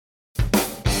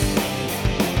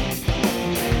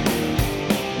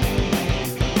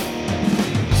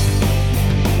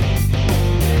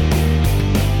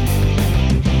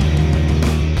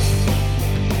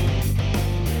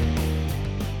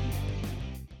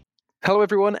Hello,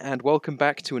 everyone, and welcome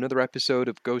back to another episode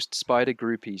of Ghost Spider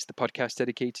Groupies, the podcast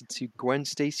dedicated to Gwen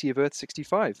Stacy of Earth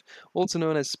 65, also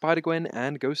known as Spider-Gwen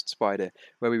and Ghost Spider,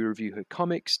 where we review her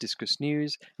comics, discuss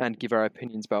news, and give our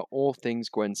opinions about all things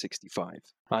Gwen 65.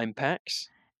 I'm Pax.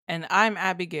 And I'm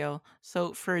Abigail.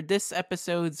 So, for this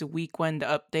episode's Week 1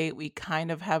 update, we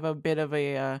kind of have a bit of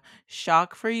a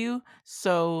shock for you.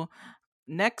 So,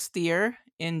 next year,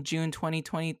 in June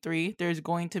 2023, there's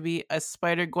going to be a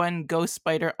Spider-Gwen Ghost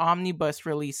Spider Omnibus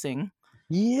releasing.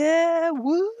 Yeah,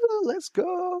 woo, let's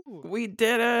go. We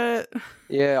did it!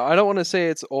 Yeah, I don't want to say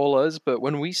it's all us, but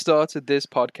when we started this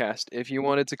podcast, if you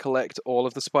wanted to collect all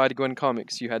of the Spider-Gwen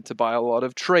comics, you had to buy a lot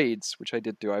of trades, which I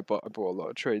did do. I bought a lot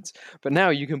of trades. But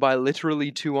now you can buy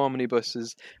literally 2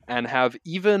 omnibuses and have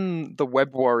even the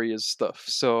Web Warriors stuff.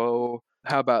 So,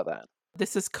 how about that?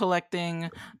 This is collecting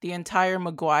the entire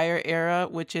Maguire era,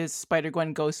 which is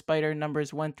Spider-Gwen Ghost Spider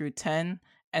numbers 1 through 10,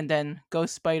 and then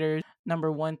Ghost Spider number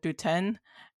 1 through 10.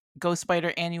 Ghost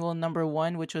Spider Annual number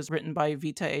 1, which was written by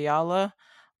Vita Ayala,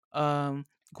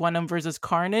 Gwenom versus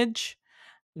Carnage,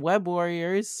 Web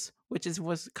Warriors, which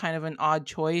was kind of an odd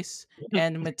choice,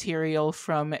 and material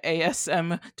from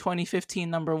ASM 2015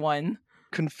 number 1.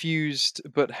 Confused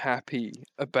but happy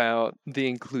about the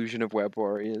inclusion of Web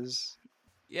Warriors.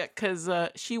 Yeah, because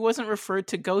she wasn't referred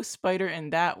to Ghost Spider in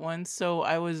that one, so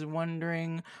I was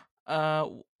wondering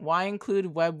why include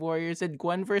Web Warriors? Did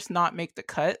Gwenverse not make the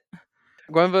cut?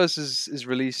 Gwenverse is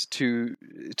released too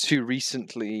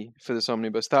recently for this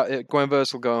omnibus.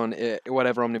 Gwenverse will go on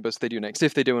whatever omnibus they do next,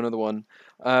 if they do another one.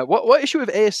 What issue of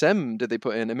ASM did they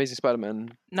put in? Amazing Spider-Man.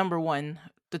 Number 1,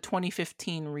 the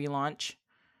 2015 relaunch.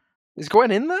 Is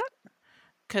Gwen in that?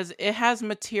 Because it has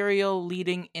material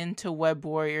leading into Web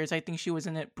Warriors. I think she was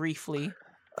in it briefly.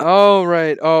 Oh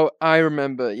right. Oh, I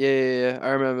remember. Yeah.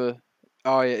 I remember.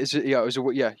 Oh yeah.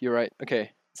 Yeah. You're right.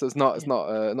 Okay. So it's not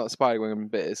a Spider-Gwen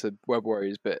bit. It's a Web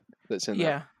Warriors bit that's in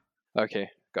Yeah. that. Okay.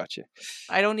 Gotcha.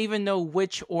 I don't even know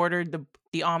which order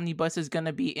the omnibus is going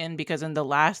to be in, because in the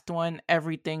last one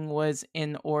everything was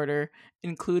in order,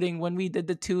 including when we did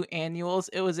the 2 annuals.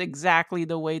 It was exactly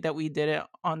the way that we did it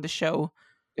on the show.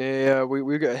 Yeah,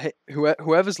 we got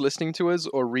whoever's listening to us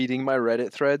or reading my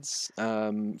Reddit threads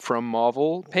from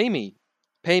Marvel, pay me.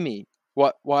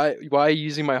 Why are you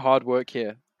using my hard work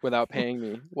here without paying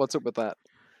me? What's up with that?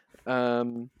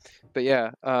 But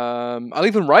yeah, I'll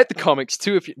even write the comics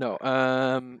too if you know.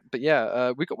 But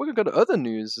yeah, we got other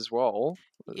news as well.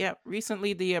 Yeah,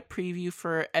 recently the preview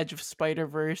for Edge of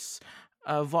Spider-Verse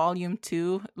Volume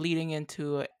 2 leading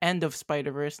into End of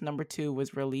Spider-Verse number 2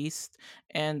 was released.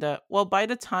 And well, by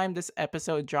the time this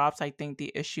episode drops, I think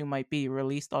the issue might be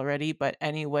released already. But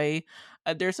anyway,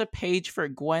 there's a page for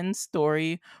Gwen's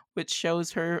story, which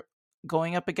shows her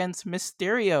going up against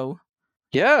Mysterio.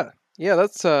 Yeah,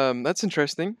 that's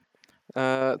interesting.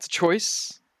 It's a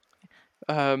choice.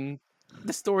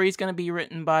 The story is going to be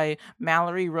written by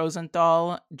Mallory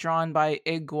Rosenthal, drawn by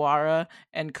Iguara,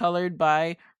 and colored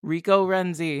by Rico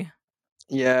Renzi.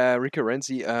 Yeah, Rico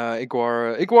Renzi,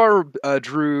 Iguara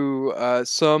drew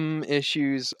some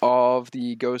issues of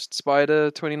the Ghost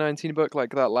Spider 2019 book,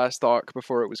 like that last arc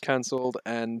before it was cancelled,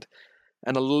 and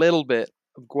a little bit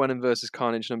of Gwen versus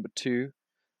Carnage number 2.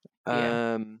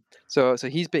 Yeah. So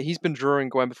he's been drawing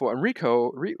Gwen before, and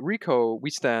Rico, we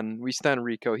stand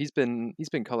Rico. He's been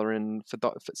coloring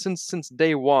since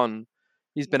day one.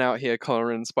 He's been out here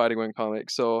coloring Spider-Gwen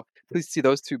comics, so please see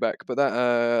those two back. But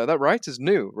that writer's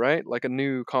new, right? Like a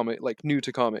new comic, like new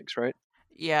to comics, right?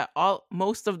 Yeah,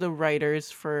 most of the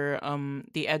writers for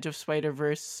the Edge of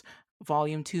Spider-Verse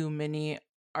Volume 2 mini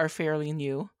are fairly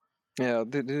new. Yeah,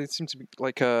 they seem to be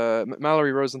like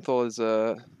Mallory Rosenthal is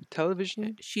a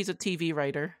television She's a TV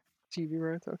writer. TV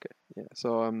writer. Okay, yeah.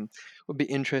 So we'll be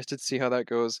interested to see how that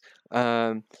goes. We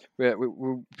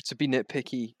to be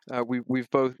nitpicky, we've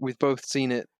both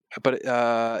seen it, but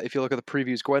if you look at the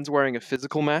previews, Gwen's wearing a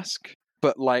physical mask,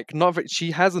 but like not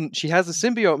she has a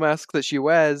symbiote mask that she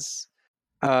wears,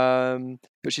 but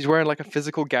she's wearing like a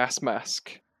physical gas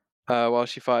mask while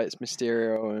she fights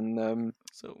Mysterio, and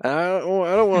So I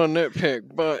don't want to nitpick,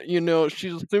 but you know,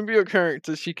 she's a symbiote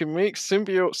character. She can make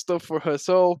symbiote stuff for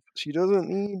herself. She doesn't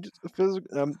need a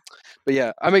physical. But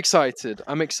yeah, I'm excited.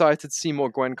 I'm excited to see more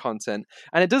Gwen content,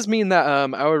 and it does mean that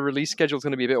our release schedule is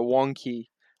going to be a bit wonky,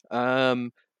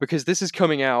 because this is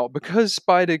coming out because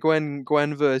Spider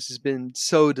Gwenverse has been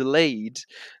so delayed.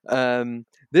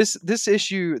 This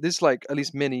issue, this like at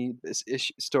least mini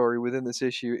story within this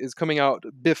issue is coming out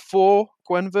before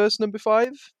Gwenverse number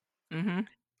 5. mm-hmm.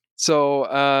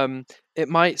 So it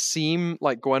might seem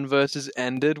like Gwenverse has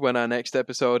ended when our next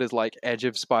episode is like Edge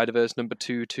of Spider-Verse number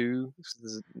 2.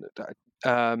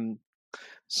 Um,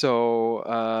 So,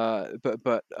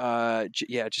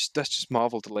 yeah, just that's just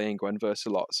Marvel delaying Gwenverse a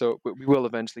lot. So we will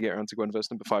eventually get around to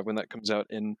Gwenverse number 5 when that comes out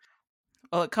in.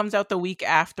 Well, it comes out the week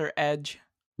after Edge.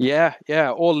 Yeah,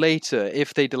 or later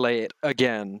if they delay it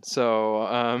again.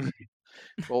 So,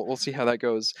 we'll see how that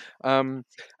goes. And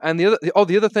the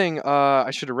other thing,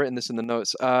 I should have written this in the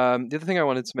notes. The other thing I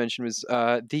wanted to mention was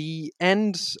the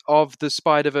end of the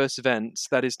Spider-Verse event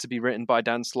that is to be written by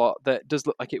Dan Slott. That does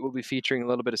look like it will be featuring a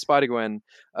little bit of Spider-Gwen.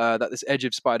 That this Edge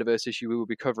of Spider-Verse issue we will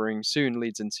be covering soon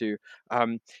leads into.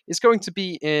 It's going to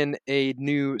be in a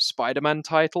new Spider-Man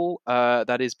title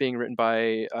that is being written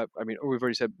by. We've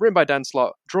already said written by Dan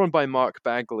Slott, drawn by Mark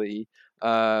Bagley.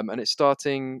 And it's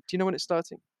starting. Do you know when it's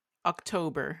starting?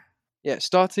 October. Yeah,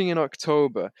 starting in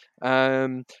October.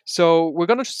 So we're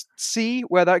gonna see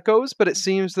where that goes, but it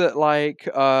seems that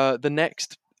the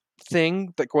next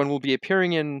thing that Gwen will be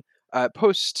appearing in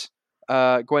post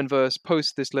Gwenverse,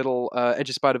 post this little Edge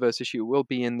of Spider Verse issue, will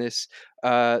be in this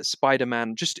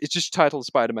Spider-Man. It's just titled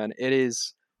Spider-Man. It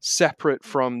is separate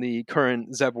from the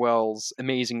current Zeb Wells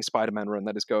Amazing Spider-Man run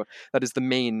that is the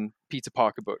main Peter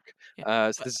Parker book. Yeah,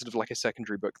 So this is sort of like a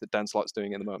secondary book that Dan Slott's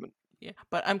doing at the moment. yeah,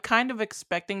 but I'm kind of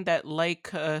expecting that,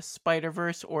 like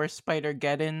Spider-Verse or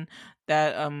Spider-Geddon,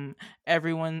 that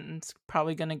everyone's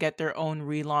probably gonna get their own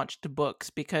relaunched books,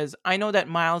 because I know that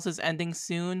Miles is ending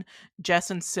soon.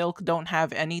 Jess and Silk don't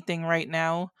have anything right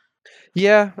now.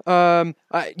 Yeah,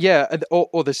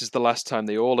 or this is the last time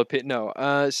they all appear. No,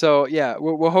 so yeah,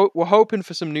 we're hoping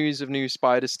for some news of new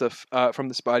Spider stuff from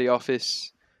the Spidey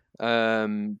office,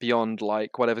 beyond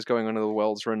like whatever's going on in the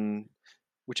Wells run,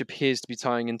 which appears to be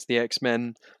tying into the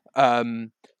X-Men.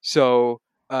 Um, so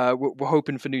we're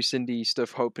hoping for new Cindy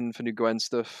stuff, hoping for new Gwen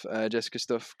stuff, Jessica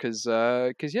stuff, because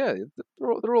yeah,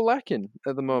 they're all lacking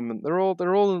at the moment. They're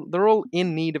all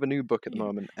in need of a new book at the Yeah.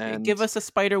 moment, Yeah, and. give us a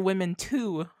Spider-Women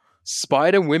too.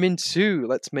 Spider Women 2.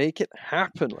 Let's make it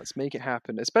happen. Let's make it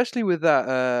happen. Especially with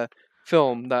that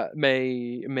film that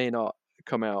may not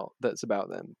come out that's about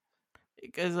them.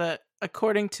 Because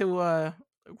according to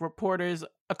reporters,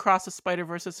 Across the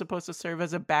Spider-Verse is supposed to serve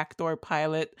as a backdoor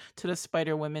pilot to the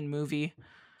Spider-Women movie.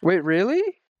 Wait, really?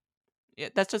 Yeah,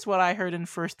 that's just what I heard in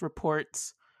first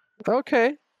reports.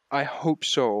 Okay. I hope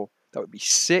so. That would be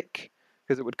sick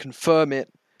because it would confirm it.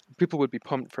 People would be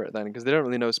pumped for it then because they don't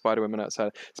really know Spider Women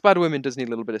outside. Spider Women does need a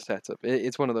little bit of setup.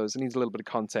 It's one of those. It needs a little bit of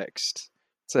context.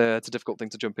 It's a difficult thing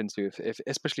to jump into if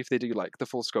especially if they do like the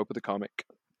full scope of the comic.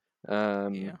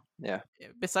 Yeah. Yeah.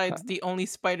 Besides, the only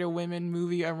Spider-Women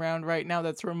movie around right now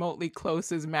that's remotely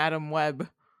close is Madam Web.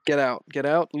 Get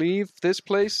out, leave this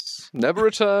place, never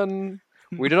return.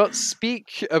 We do not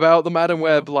speak about the Madam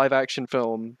Web live action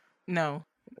film. No.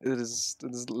 There's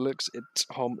going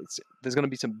to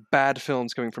be some bad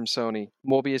films coming from Sony.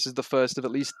 Morbius is the first of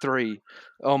at least 3.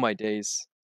 Oh my days.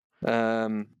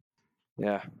 Yeah.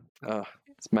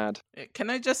 It's mad. Can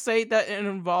I just say that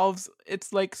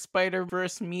it's like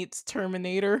Spider-Verse meets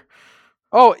Terminator?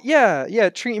 Oh yeah.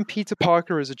 Treating Peter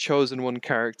Parker as a chosen one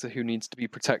character who needs to be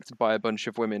protected by a bunch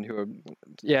of women who are,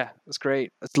 yeah, that's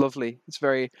great. That's lovely. It's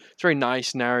very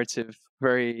nice narrative.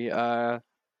 Very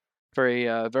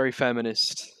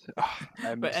feminist.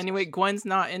 But anyway, Gwen's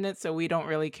not in it, so we don't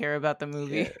really care about the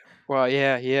movie. Yeah. Well,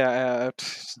 yeah.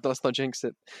 Let's not jinx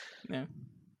it. Yeah.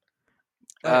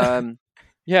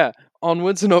 Yeah.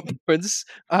 Onwards and upwards.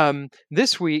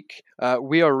 This week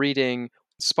we are reading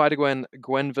Spider-Gwen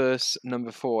Gwenverse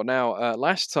number 4. Now,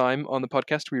 last time on the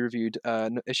podcast we reviewed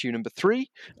issue number 3.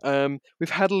 We've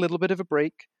had a little bit of a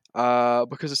break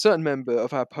because a certain member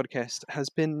of our podcast has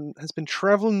been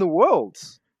traveling the world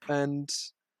and.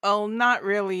 Oh, not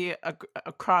really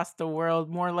across the world,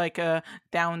 more like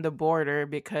down the border,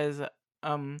 because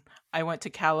I went to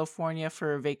California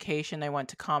for a vacation. I went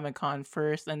to Comic-Con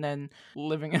first, and then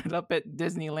living it up at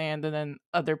Disneyland and then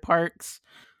other parks.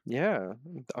 Yeah,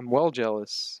 I'm well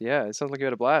jealous. Yeah, it sounds like you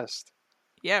had a blast.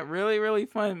 Yeah, really, really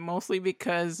fun. Mostly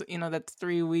because, that's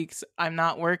 3 weeks I'm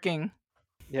not working.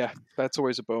 Yeah, that's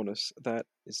always a bonus. That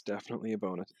is definitely a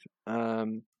bonus.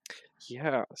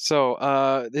 Yeah, so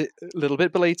a little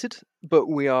bit belated, but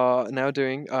we are now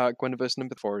doing Gwenverse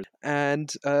number 4.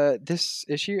 And this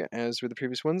issue, as with the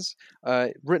previous ones,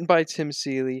 written by Tim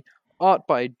Seeley, art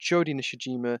by Jody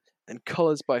Nishijima, and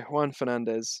colors by Juan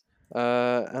Fernandez.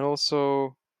 And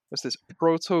also, what's this?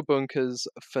 Proto Bunkers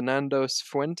Fernando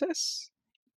Fuentes?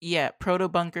 Yeah, Proto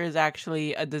Bunker is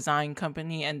actually a design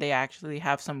company, and they actually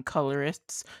have some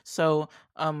colorists. So,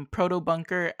 Proto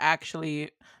Bunker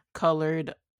actually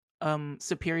colored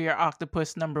Superior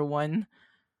Octopus number 1.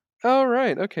 Oh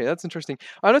right, okay, that's interesting.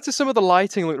 I noticed some of the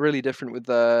lighting looked really different with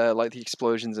the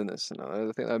explosions in this.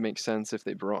 I think that makes sense if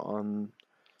they brought on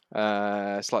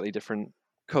slightly different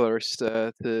colorist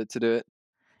to do it.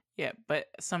 Yeah, but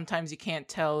sometimes you can't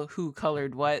tell who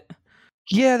colored what.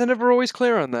 Yeah, they're never always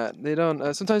clear on that. They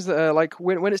don't. Sometimes, like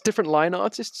when it's different line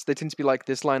artists, they tend to be like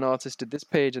this line artist did this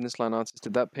page and this line artist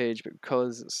did that page. But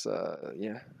colors, it's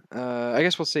yeah. I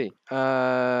guess we'll see.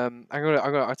 I'll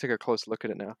take a closer look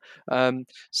at it now.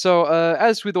 So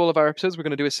as with all of our episodes, we're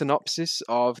gonna do a synopsis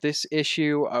of this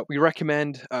issue. We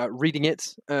recommend reading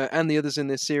it and the others in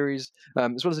this series,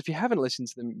 as well as if you haven't listened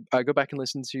to them, go back and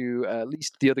listen to at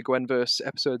least the other Gwenverse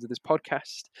episodes of this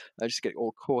podcast. Just to get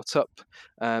all caught up.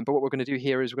 But what we're going to do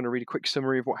here is we're going to read a quick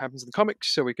summary of what happens in the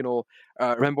comics, so we can all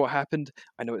remember what happened.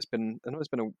 I know it's been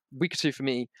a week or two for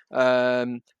me,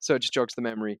 so it just jogs the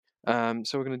memory.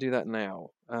 So we're going to do that now.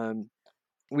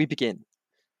 We begin.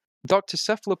 Dr.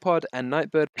 Cephalopod and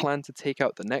Nightbird plan to take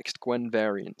out the next Gwen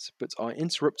variant, but are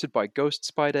interrupted by Ghost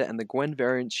Spider and the Gwen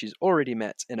variant she's already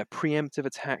met in a preemptive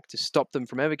attack to stop them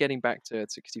from ever getting back to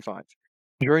Earth 65.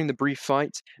 During the brief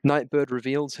fight, Nightbird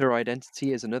reveals her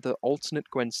identity as another alternate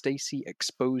Gwen Stacy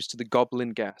exposed to the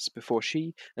goblin gas before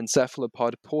she and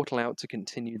Cephalopod portal out to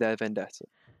continue their vendetta.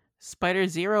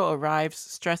 Spider-Zero arrives,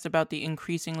 stressed about the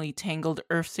increasingly tangled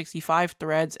Earth-65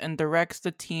 threads, and directs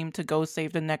the team to go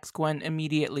save the next Gwen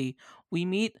immediately. We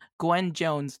meet Gwen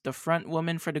Jones, the front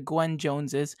woman for the Gwen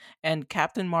Joneses, and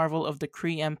Captain Marvel of the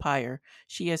Kree Empire.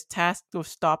 She is tasked with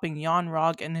stopping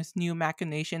Yon-Rogg and his new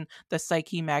machination, the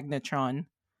Psyche Magnetron.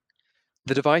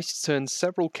 The device turns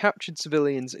several captured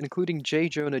civilians, including J.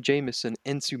 Jonah Jameson,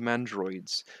 into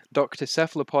mandroids. Dr.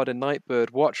 Cephalopod and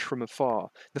Nightbird watch from afar,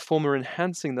 the former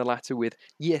enhancing the latter with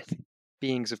Yith,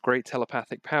 beings of great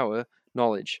telepathic power,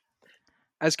 knowledge.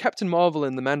 As Captain Marvel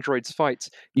and the mandroids fight,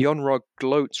 Yon-Rogg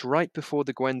gloats right before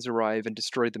the Gwens arrive and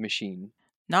destroy the machine.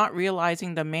 Not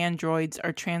realizing the mandroids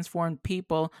are transformed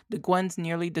people, the Gwens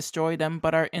nearly destroy them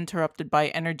but are interrupted by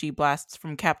energy blasts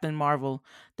from Captain Marvel.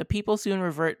 The people soon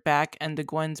revert back and the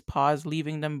Gwens pause,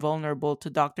 leaving them vulnerable to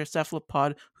Dr.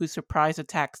 Cephalopod, who surprise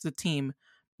attacks the team.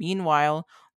 Meanwhile,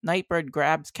 Nightbird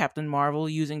grabs Captain Marvel,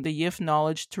 using the Yif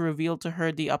knowledge to reveal to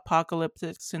her the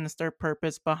apocalyptic sinister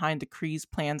purpose behind the Kree's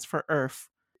plans for Earth.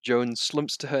 Jones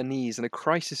slumps to her knees in a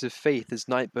crisis of faith as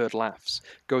Nightbird laughs.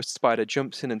 Ghost Spider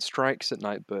jumps in and strikes at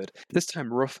Nightbird, this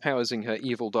time roughhousing her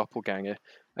evil doppelganger.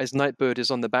 As Nightbird is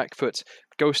on the back foot,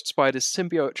 Ghost Spider's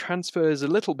symbiote transfers a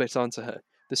little bit onto her.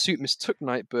 The suit mistook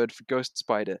Nightbird for Ghost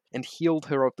Spider and healed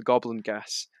her of the goblin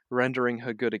gas, rendering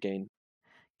her good again.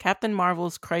 Captain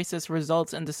Marvel's crisis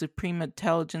results in the Supreme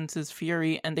Intelligence's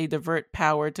fury, and they divert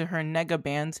power to her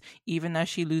negabands even as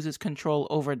she loses control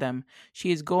over them.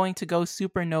 She is going to go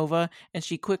supernova, and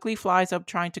she quickly flies up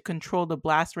trying to control the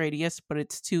blast radius, but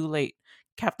it's too late.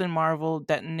 Captain Marvel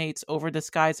detonates over the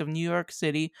skies of New York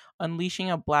City,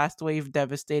 unleashing a blast wave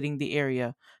devastating the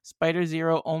area.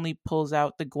 Spider-Zero only pulls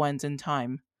out the Gwens in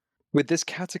time. With this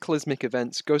cataclysmic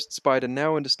event, Ghost Spider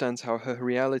now understands how her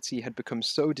reality had become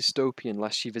so dystopian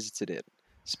last she visited it.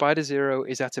 Spider-Zero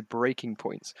is at a breaking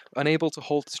point, unable to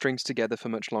hold the strings together for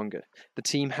much longer. The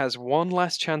team has one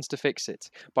last chance to fix it,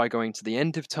 by going to the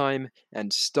end of time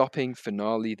and stopping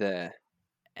Finale there.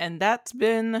 And that's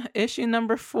been issue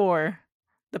number 4,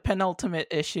 the penultimate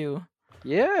issue.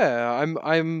 Yeah,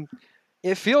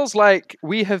 it feels like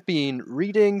we have been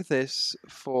reading this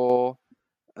for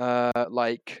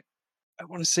like I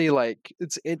want to say like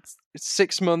it's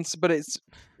 6 months, but it's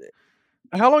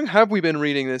how long have we been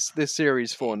reading this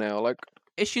series for now? Like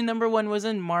issue number 1 was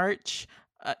in March,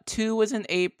 2 was in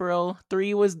April,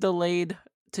 3 was delayed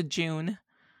to June.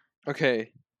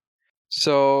 Okay,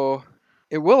 so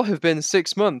it will have been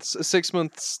 6 months. 6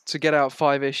 months to get out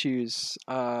 5 issues.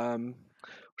 Which I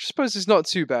suppose is not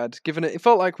too bad, given it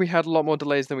felt like we had a lot more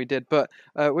delays than we did, but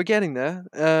we're getting there.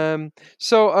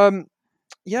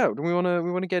 Yeah, do we want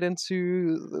to get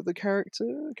into the character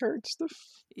stuff?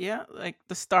 Yeah, like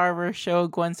the star of our show,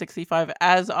 Gwen 65.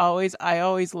 As always, I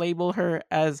always label her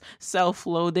as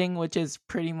self-loathing, which is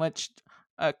pretty much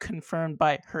confirmed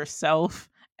by herself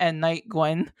and Night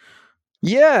Gwen.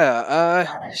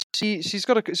 Yeah, she's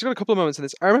got a couple of moments in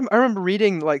this. I remember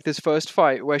reading like this first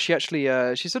fight where she actually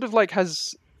she sort of like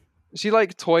she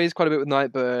like toys quite a bit with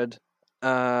Nightbird.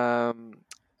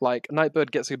 Like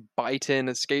Nightbird gets a bite in,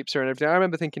 escapes her, and everything. I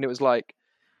remember thinking it was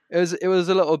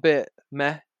a little bit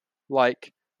meh,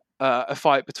 like a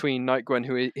fight between Night Gwen,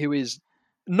 who is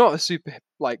not a super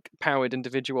like powered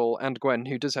individual, and Gwen,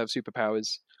 who does have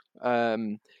superpowers,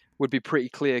 would be pretty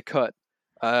clear cut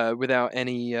without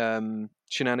any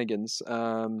shenanigans.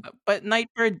 But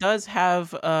Nightbird does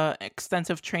have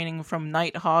extensive training from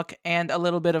Nighthawk and a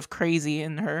little bit of crazy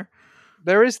in her.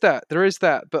 There is that. There is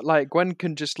that. But like Gwen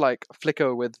can just like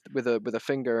flicker with a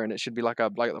finger, and it should be like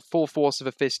the full force of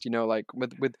a fist. You know, like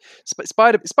with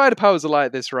spider powers are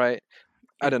like this, right?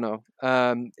 I Yeah. don't know.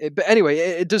 But anyway,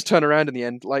 it does turn around in the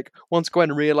end. Like once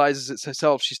Gwen realizes it's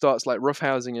herself, she starts like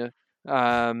roughhousing her,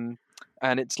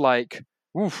 and it's like,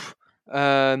 oof.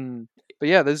 But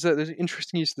yeah, there's an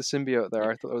interesting use of the symbiote there.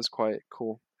 I thought that was quite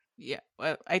cool. Yeah,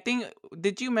 well, I think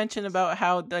did you mention about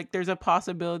how like there's a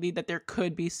possibility that there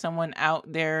could be someone out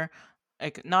there,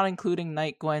 like not including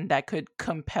Night Gwen, that could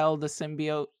compel the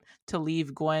symbiote to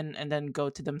leave Gwen and then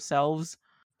go to themselves?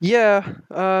 Yeah,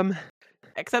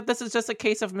 Except this is just a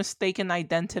case of mistaken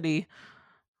identity.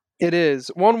 it is.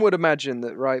 One would imagine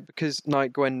that, right? Because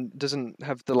Night Gwen doesn't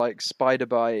have the like spider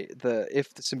bite. That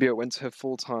if the symbiote went to her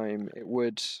full time, it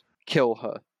would kill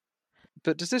her.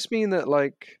 But does this mean that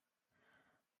like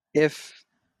if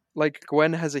like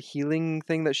Gwen has a healing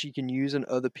thing that she can use on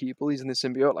other people using the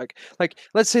symbiote? Like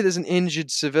let's say there's an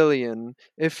injured civilian.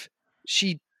 If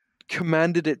she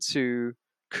commanded it to,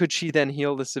 could she then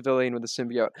heal the civilian with the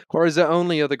symbiote, or is it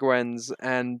only other Gwens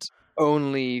and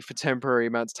only for temporary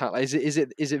amounts of time? Like, is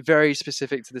it very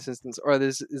specific to this instance, or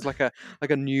is like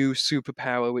a new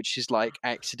superpower which is like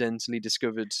accidentally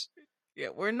discovered? Yeah,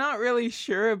 we're not really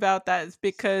sure about that. It's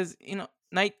because,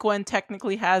 Night Gwen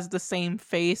technically has the same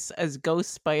face as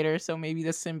Ghost Spider, so maybe the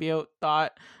symbiote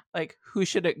thought, like, who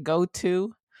should it go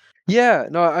to? Yeah,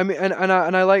 no, I mean, and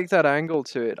I like that angle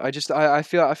to it. I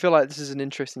feel like this is an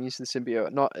interesting use of the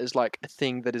symbiote, not as like a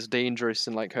thing that is dangerous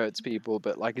and like hurts people,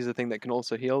 but like as a thing that can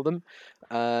also heal them.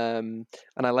 And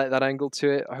I like that angle to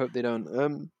it. I hope they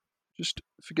don't just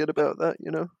forget about that,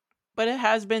 you know. But it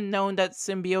has been known that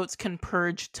symbiotes can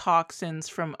purge toxins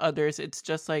from others. It's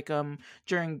just like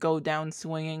during Go Down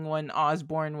Swinging when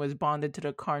Osborn was bonded to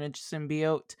the Carnage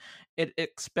symbiote, it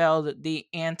expelled the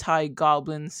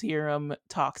anti-goblin serum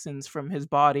toxins from his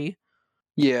body.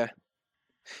 Yeah,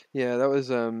 yeah, that was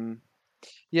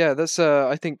yeah, that's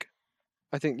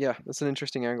I think yeah, that's an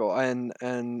interesting angle, and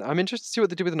I'm interested to see what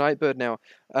they do with Nightbird now.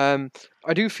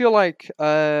 I do feel like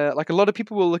a lot of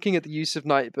people were looking at the use of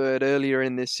Nightbird earlier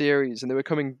in this series, and they were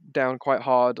coming down quite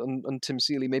hard on Tim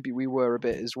Seeley. Maybe we were a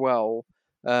bit as well.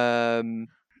 Um,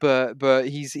 but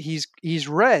he's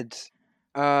read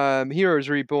Heroes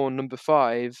Reborn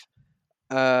 #5,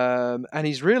 and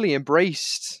he's really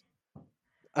embraced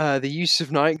the use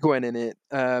of Night Gwen in it,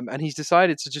 and he's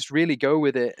decided to just really go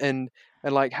with it and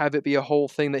like have it be a whole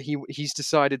thing that he's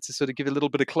decided to sort of give a little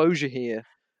bit of closure here,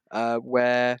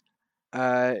 where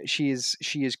she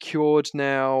is cured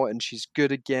now and she's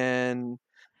good again,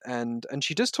 and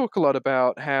she does talk a lot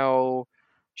about how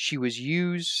she was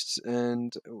used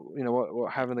and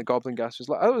what having the Goblin Gas was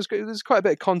like. Oh, it was good. There's quite a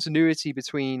bit of continuity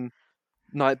between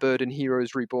Nightbird and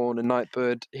Heroes Reborn and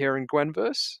Nightbird here in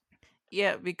Gwenverse.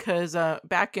 Yeah, because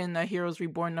back in Heroes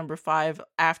Reborn #5,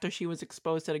 after she was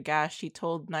exposed to the gas, she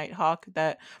told Nighthawk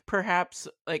that perhaps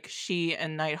like she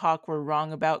and Nighthawk were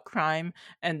wrong about crime,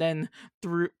 and then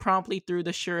promptly threw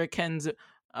the shurikens,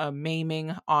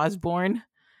 maiming Osborn.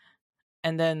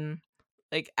 And then,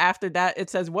 like after that, it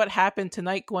says what happened to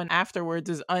Night Gwen afterwards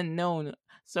is unknown.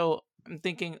 So I'm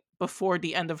thinking, before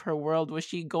the end of her world, was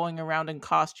she going around in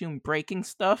costume breaking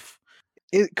stuff?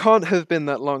 It can't have been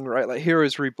that long, right? Like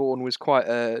Heroes Reborn was quite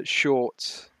a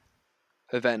short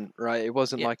event, right? It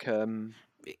wasn't Yeah. like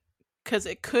Because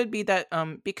it could be that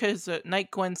because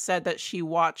Night Gwen said that she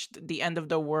watched the end of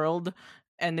the world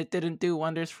and it didn't do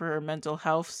wonders for her mental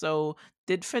health. So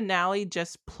did Finale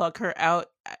just plug her out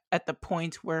at the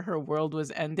point where her world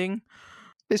was ending?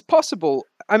 it's possible.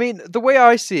 I mean, the way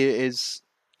I see it is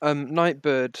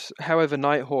Nightbird, however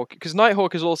Nighthawk, because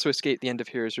Nighthawk has also escaped the end of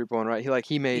Heroes Reborn, right?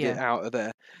 He made it Yeah. out of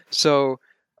there. So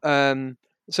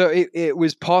so it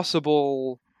was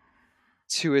possible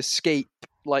to escape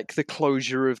like the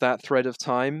closure of that thread of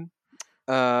time.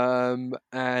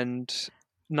 And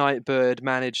Nightbird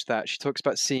managed that. She talks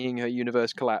about seeing her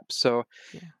universe collapse. So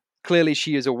Yeah. clearly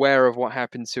she is aware of what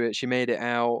happened to it. She made it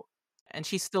out. And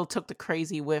she still took the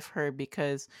crazy with her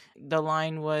because the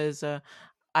line was,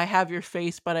 I have your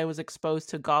face, but I was exposed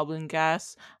to goblin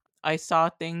gas. I saw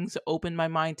things, opened my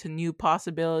mind to new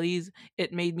possibilities.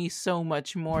 It made me so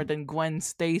much more than Gwen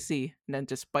Stacy. And then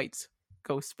just bites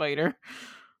Ghost Spider.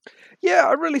 Yeah,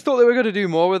 I really thought they were going to do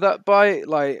more with that bite.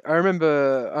 Like I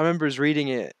remember us reading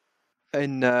it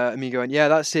and me going, yeah,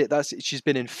 that's it. That's it. She's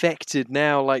been infected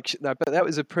now. Like that, but that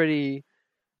was a pretty.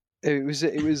 It was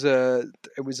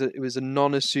a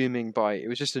non-assuming bite. It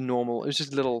was just a normal. It was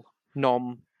just a little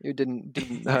nom. It didn't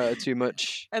hurt her too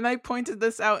much. And I pointed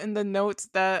this out in the notes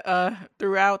that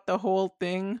throughout the whole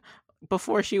thing,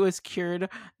 before she was cured,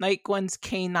 Night Gwen's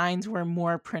canines were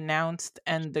more pronounced,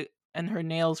 and and her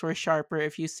nails were sharper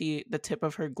if you see the tip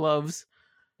of her gloves.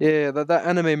 Yeah, that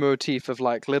anime motif of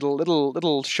like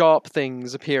little sharp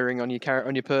things appearing on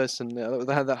on your person.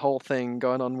 They had that whole thing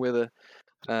going on with her.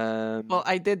 Well,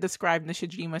 I did describe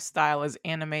Nishijima's style as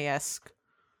anime-esque.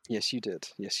 Yes, you did.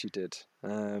 Yes, you did.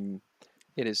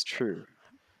 It is true.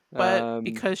 But Um,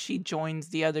 because she joins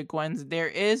the other Gwens, there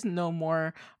is no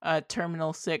more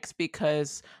Terminal 6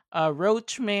 because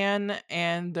Roachman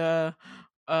and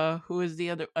who is the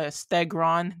other?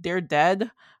 Stegron, they're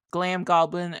dead. Glam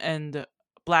Goblin and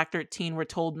Black 13 were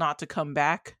told not to come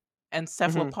back, and mhm.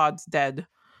 Cephalopod's dead.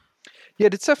 Yeah,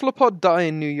 did Cephalopod die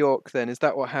in New York then? Is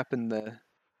that what happened there?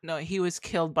 No, he was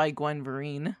killed by Gwen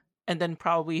Vereen, and then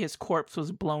probably his corpse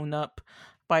was blown up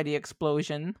by the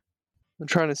explosion. I'm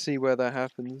trying to see where that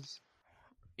happens.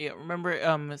 Yeah, remember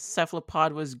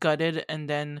Cephalopod was gutted and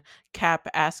then Cap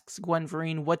asks Gwen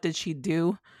Vereen what did she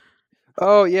do?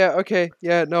 Oh, yeah, okay.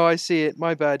 Yeah, no, I see it.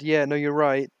 My bad. Yeah, no, you're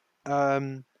right.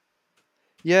 Um,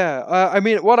 yeah, I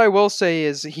mean, what I will say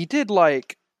is he did,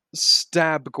 like,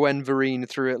 stab Gwen Vereen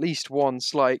through at least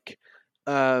once, like,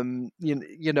 Yeah.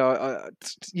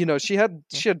 she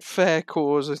had fair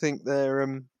cause, I think,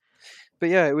 there, but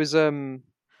yeah, it was,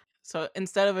 So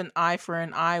instead of an eye for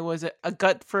an eye, was it a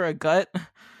gut for a gut?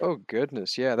 oh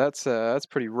goodness, yeah, that's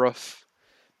pretty rough.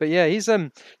 But yeah, he's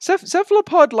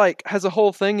Cephalopod like has a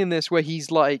whole thing in this where he's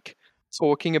like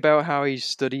talking about how he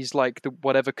studies like the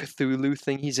whatever Cthulhu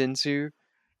thing he's into.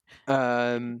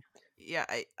 Um, Yeah,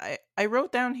 I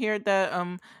wrote down here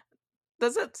that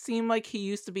does it seem like he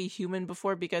used to be human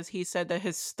before because he said that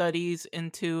his studies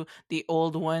into the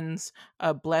old ones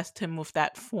blessed him with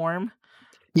that form?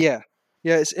 yeah,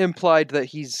 yeah, it's implied that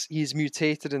he's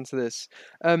mutated into this.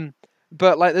 Um,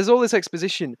 but like, there's all this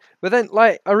exposition. But then,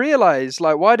 like, I realized,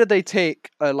 like, why did they take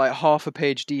a like half a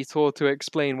page detour to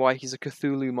explain why he's a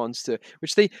Cthulhu monster?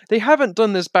 Which they haven't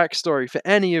done this backstory for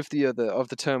any of the other of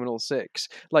the Terminal Six.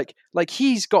 Like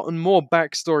he's gotten more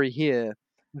backstory here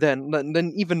than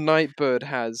even Nightbird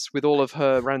has, with all of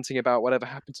her ranting about whatever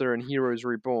happened to her in Heroes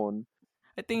Reborn.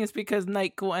 I think it's because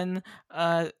Night Gwen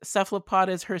Cephalopod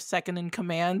is her second in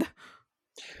command.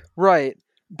 Right.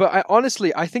 But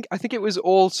I think it was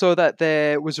also that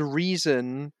there was a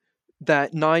reason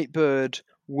that Nightbird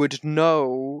would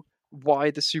know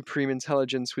why the Supreme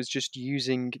Intelligence was just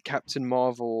using Captain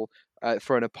Marvel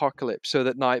for an apocalypse, so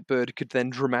that Nightbird could then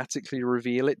dramatically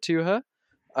reveal it to her.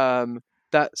 Um,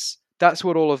 that's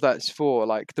what all of that's for.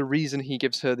 Like the reason he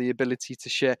gives her the ability to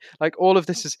share, like all of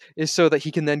this is so that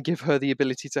he can then give her the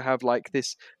ability to have like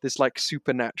this like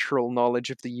supernatural knowledge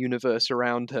of the universe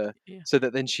around her, Yeah. so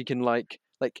that then she can like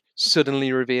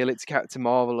suddenly reveal it to Captain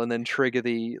Marvel and then trigger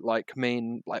the like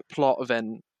main like plot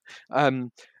event.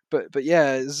 Um, but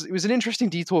yeah, it was an interesting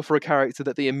detour for a character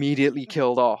that they immediately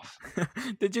killed off.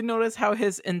 Did you notice how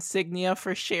his insignia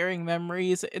for sharing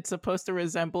memories it's supposed to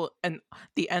resemble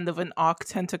the end of an Auk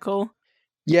tentacle?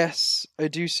 Yes, I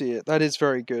do see it. That is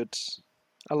very good.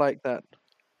 I like that.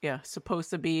 Yeah,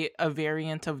 supposed to be a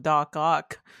variant of Doc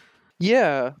Ock.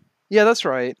 Yeah, yeah, that's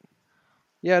right.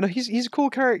 Yeah, no, he's a cool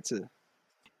character.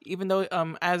 Even though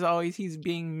as always he's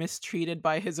being mistreated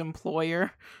by his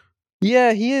employer.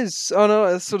 Yeah, he is. Oh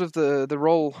no, that's sort of the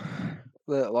role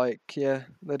that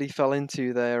that he fell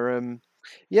into there.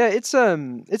 Yeah,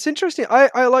 it's interesting.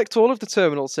 I liked all of the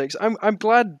Terminal Six. I'm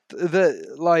glad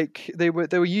that like they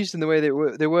were used in the way they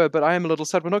were, but I am a little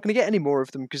sad we're not going to get any more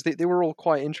of them because they were all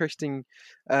quite interesting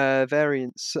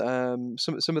variants. Some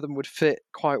of them would fit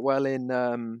quite well in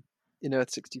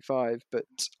Earth 65, but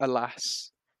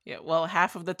alas. Yeah, well,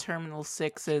 half of the Terminal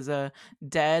 6 is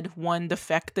dead, one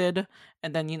defected,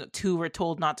 and then two were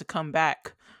told not to come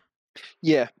back.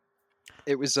 Yeah,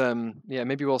 it was yeah,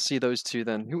 maybe we'll see those two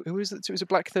then. Who was it? Was it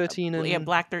Black 13 Yeah, and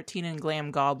Black 13 and Glam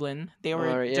Goblin. They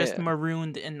were just yeah.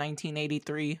 marooned in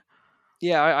 1983.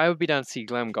 Yeah, I would be down to see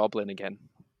Glam Goblin again.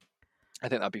 I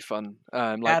think that'd be fun.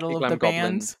 Like Battle of the Glam Goblin.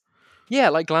 Bands. Yeah,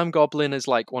 like Glam Goblin is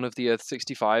like one of the Earth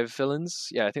 65 villains.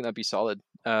 Yeah, I think that'd be solid.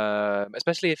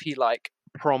 Especially if he like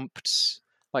prompts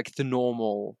like the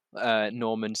normal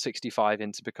Norman 65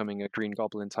 into becoming a Green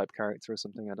Goblin type character or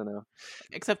something. I don't know.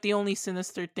 Except the only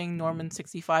sinister thing Norman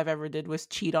 65 ever did was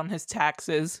cheat on his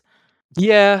taxes.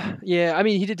 Yeah, yeah. I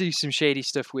mean, he did do some shady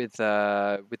stuff with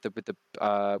the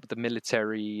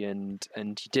military, and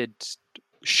he did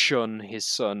shun his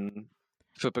son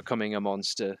for becoming a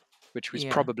monster, which was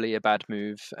Yeah. probably a bad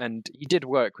move. And he did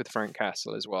work with Frank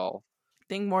Castle as well.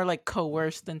 Thing more like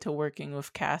coerced into working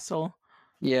with Castle.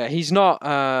 Yeah, he's not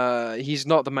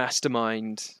the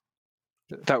mastermind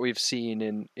that we've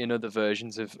seen in other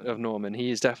versions of Norman. He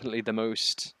is definitely the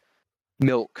most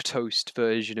milk toast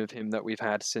version of him that we've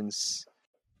had since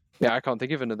Yeah, I can't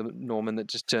think of another Norman that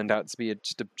just turned out to be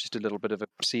just a little bit of a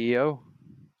CEO.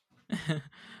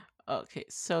 Okay,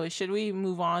 so should we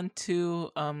move on to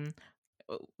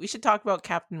we should talk about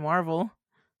Captain Marvel.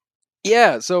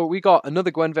 Yeah, so we got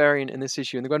another Gwen variant in this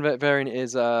issue, and the Gwen variant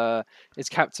is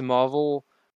Captain Marvel.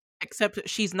 Except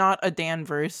she's not a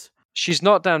Danvers. She's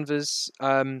not Danvers.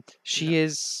 No, She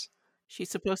is. she's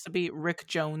supposed to be Rick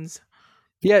Jones.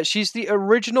 Yeah, she's the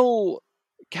original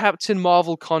Captain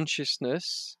Marvel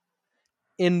consciousness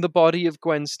in the body of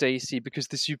Gwen Stacy because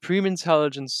the Supreme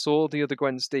Intelligence saw the other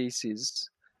Gwen Stacy's,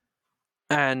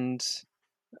 and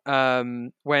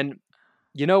when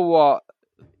you know what,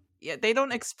 Yeah, they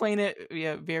don't explain it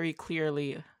very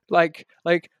clearly. like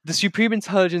the Supreme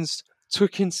Intelligence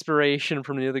took inspiration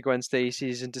from the other Gwen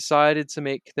Stacy's and decided to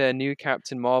make their new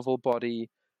Captain Marvel body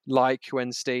like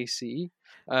Gwen Stacy.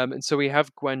 And so we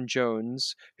have Gwen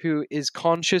Jones, who is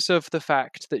conscious of the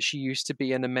fact that she used to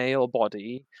be in a male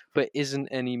body, but isn't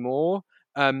anymore.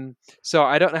 So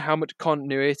I don't know how much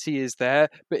continuity is there,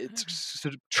 but it's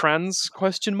sort of trans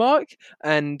question mark.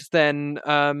 And then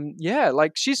yeah,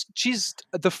 like she's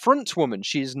the front woman.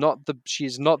 She's not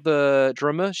the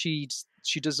drummer. She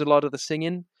does a lot of the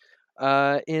singing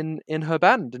in her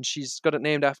band, and she's got it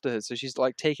named after her, so she's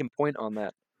like taking point on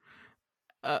that.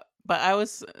 But I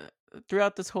was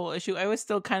throughout this whole issue, I was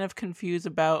still kind of confused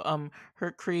about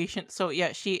her creation. So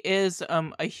yeah, she is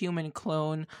a human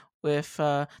clone with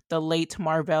the late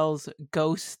Marvel's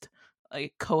ghost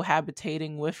like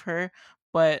cohabitating with her,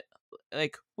 but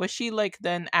like was she like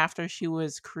then after she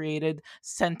was created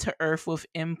sent to Earth with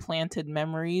implanted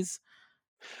memories?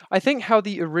 I think how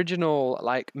the original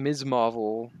like Ms.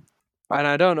 Marvel, and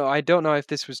I don't know if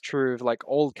this was true of like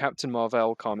old Captain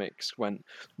Marvel comics went,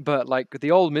 but like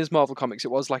the old Ms. Marvel comics,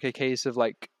 it was like a case of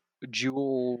like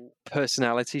dual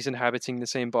personalities inhabiting the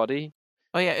same body.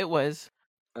 Oh yeah, it was.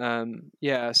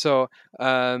 Yeah, so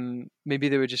maybe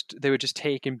they were just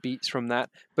taking beats from that,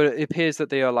 but it appears that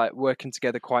they are like working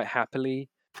together quite happily.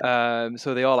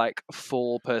 So they are like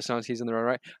full personalities in their own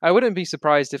right. I wouldn't be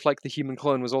surprised if like the human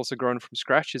clone was also grown from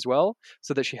scratch as well,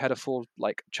 so that she had a full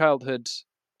like childhood,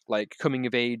 like coming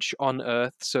of age on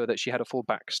Earth, so that she had a full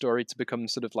backstory to become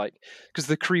sort of like, because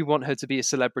the Kree want her to be a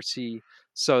celebrity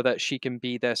so that she can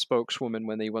be their spokeswoman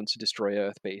when they want to destroy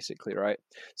Earth, basically, right?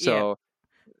 Yeah, So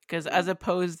because as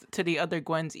opposed to the other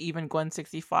Gwens, even Gwen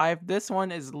 65, this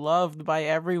one is loved by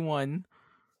everyone.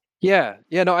 yeah,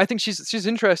 no, I think she's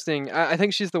interesting. I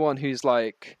think she's the one who's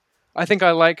like, I think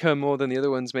I like her more than the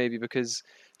other ones maybe because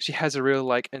she has a real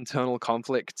like internal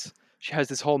conflict. She has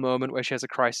this whole moment where she has a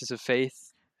crisis of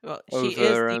faith Well, she is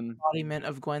over the embodiment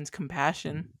of Gwen's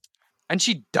compassion. and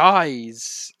she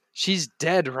dies. She's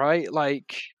dead, right?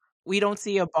 Like We don't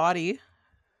see a body.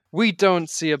 we don't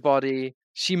see a body.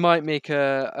 She might make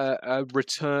a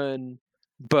return,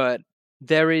 but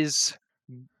there is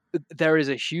there is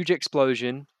a huge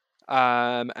explosion,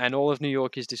 and all of New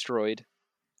York is destroyed.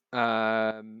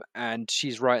 And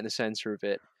she's right in the center of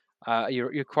it.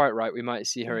 You're quite right. We might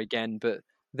see her again, but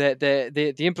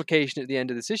the implication at the end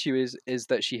of this issue is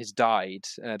that she has died.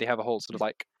 They have a whole sort of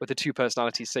like where the two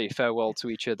personalities say farewell to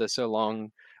each other so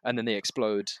long, and then they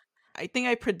explode. I think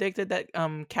I predicted that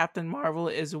Captain Marvel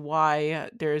is why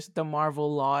there's the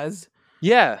Marvel laws.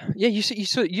 Yeah, you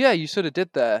sort of did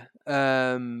there.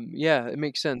 Yeah, it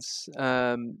makes sense.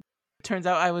 Turns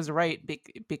out I was right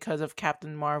because of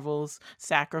Captain Marvel's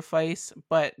sacrifice,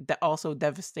 but also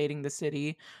devastating the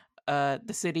city. The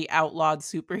city outlawed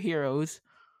superheroes.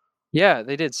 Yeah,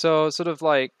 they did. So, sort of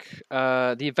like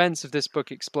the events of this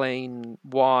book explain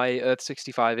why Earth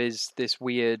 65 is this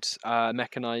weird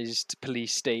mechanized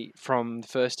police state from the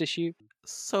first issue.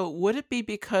 So would it be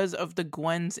because of the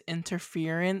Gwen's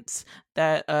interference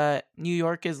that New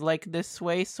York is like this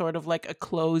way, sort of like a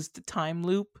closed time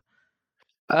loop?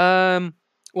 Um,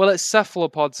 well, it's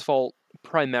Cephalopod's fault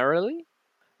primarily,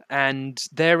 and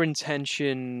their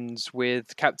intentions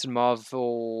with Captain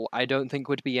Marvel, I don't think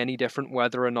would be any different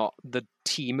whether or not the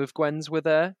team of Gwens were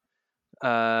there.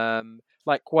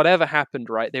 Like whatever happened,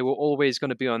 right? They were always going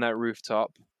to be on that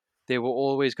rooftop. They were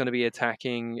always going to be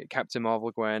attacking Captain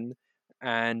Marvel Gwen,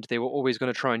 and they were always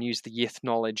going to try and use the Yith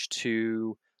knowledge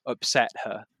to upset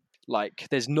her. Like,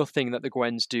 there's nothing that the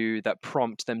Gwens do that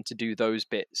prompt them to do those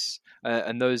bits,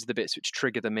 and those are the bits which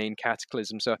trigger the main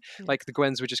cataclysm. So, Yeah. like, the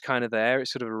Gwens were just kind of there.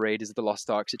 It's sort of a Raiders of the Lost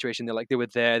Ark situation. They were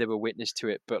there, they were witness to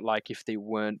it, but like, if they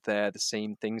weren't there, the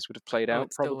same things would have played Oh, out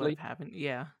it still would probably. have happened.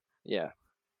 Yeah. Yeah,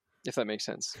 if that makes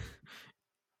sense.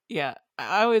 Yeah,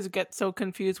 I always get so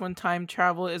confused when time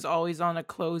travel is always on a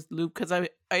closed loop because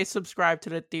I subscribe to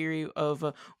the theory of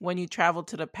when you travel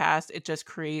to the past, it just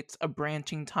creates a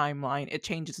branching timeline. It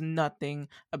changes nothing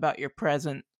about your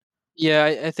present. Yeah,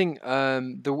 I think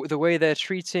the way they're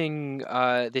treating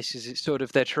this is it's sort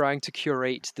of they're trying to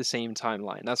curate the same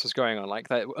timeline. That's what's going on. Like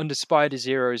that under Spider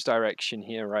Zero's direction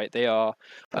here, right? They are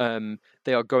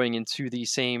going into the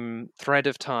same thread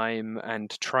of time and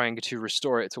trying to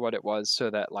restore it to what it was, so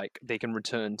that like they can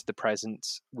return to the present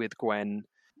with Gwen,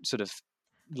 sort of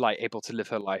like able to live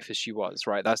her life as she was,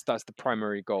 right? That's the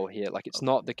primary goal here. Like it's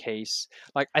not the case.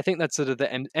 Like I think that's sort of the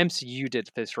MCU did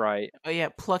this right. Oh yeah,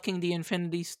 plucking the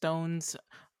Infinity Stones,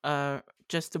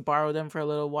 just to borrow them for a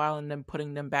little while and then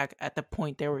putting them back at the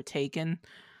point they were taken.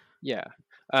 Yeah.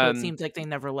 So it Um, seems like they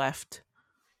never left.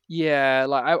 yeah,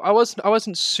 like I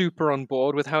wasn't super on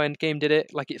board with how Endgame did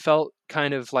it. Like it felt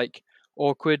kind of like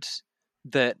awkward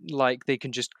that like they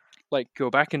can just like go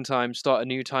back in time, start a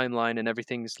new timeline, and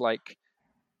everything's like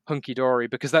hunky dory.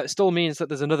 Because that still means that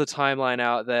there's another timeline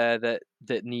out there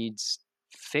that needs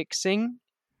fixing.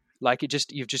 Like it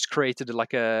just you've just created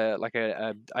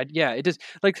yeah, it is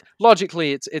like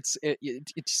logically it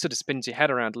sort of spins your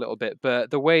head around a little bit, but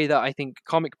the way that I think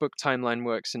comic book timeline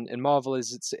works in Marvel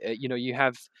is it's you know you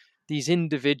have these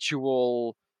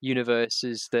individual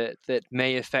universes that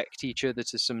may affect each other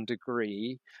to some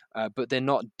degree, but they're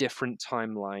not different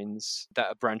timelines that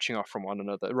are branching off from one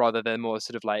another. Rather, they're more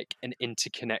sort of like an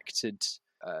interconnected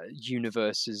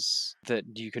universes that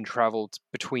you can travel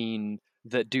between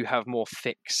that do have more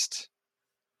fixed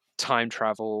time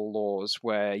travel laws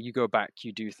where you go back,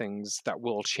 you do things that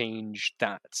will change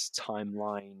that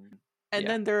timeline. And Yeah.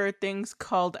 then there are things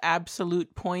called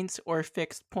absolute points or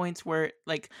fixed points where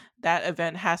like that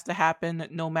event has to happen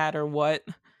no matter what.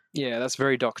 Yeah, that's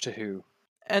very Doctor Who.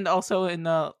 And also in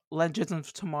the Legends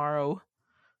of Tomorrow.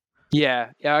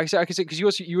 Yeah, yeah, I can see because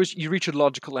you reach a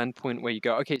logical endpoint where you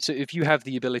go, okay, so if you have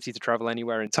the ability to travel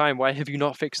anywhere in time, why have you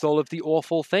not fixed all of the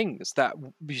awful things that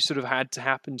you sort of had to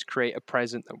happen to create a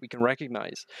present that we can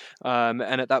recognize? And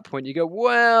at that point, you go,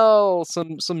 well,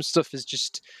 some stuff is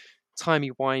just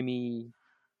timey wimey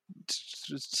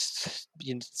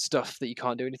stuff that you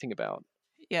can't do anything about.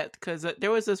 Yeah, because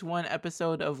there was this one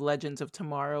episode of Legends of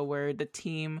Tomorrow where the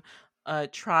team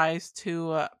tries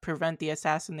to prevent the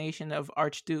assassination of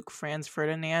Archduke Franz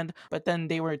Ferdinand, but then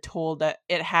they were told that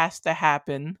it has to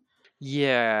happen.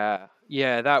 Yeah,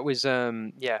 yeah, that was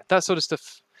yeah, that sort of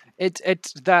stuff. It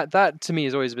that to me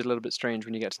is always a little bit strange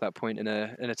when you get to that point in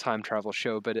a time travel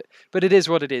show, but it is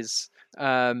what it is.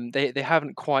 They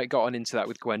haven't quite gotten into that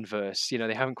with Gwenverse. You know,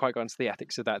 they haven't quite gotten to the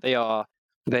ethics of that.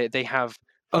 They have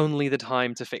only the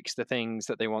time to fix the things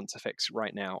that they want to fix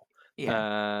right now.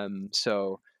 Yeah.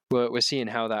 So we're seeing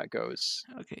how that goes.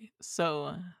 Okay.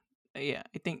 So, yeah,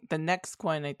 I think the next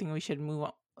Gwen, I think we should move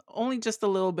on. Only just a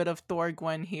little bit of Thor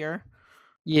Gwen here.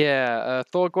 Yeah,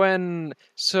 Thor Gwen.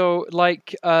 So,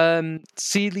 like,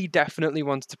 Seeley definitely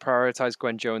wanted to prioritize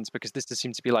Gwen Jones because this does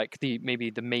seem to be like the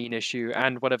maybe the main issue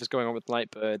and whatever's going on with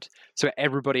Lightbird. So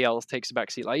everybody else takes a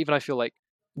backseat. Like, even I feel like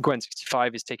Gwen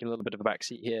 65 is taking a little bit of a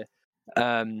backseat here.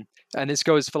 And this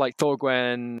goes for like Thor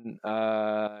Gwen,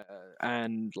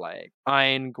 and like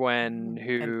Iron Gwen, And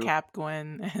who Cap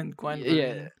Gwen and Gwen yeah,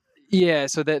 Vereen. yeah.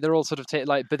 So they're all sort of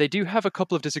like, but they do have a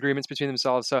couple of disagreements between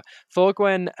themselves. So Thor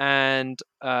Gwen and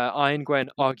Iron Gwen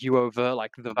argue over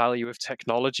like the value of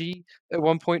technology at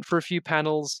one point for a few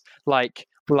panels. Like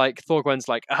Thor Gwen's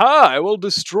like, "Aha! I will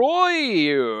destroy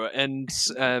you," and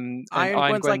Iron Iron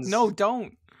Gwen's like, no, Gwen's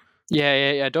don't.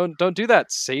 yeah. Don't do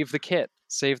that. Save the kit.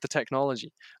 Save the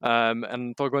technology.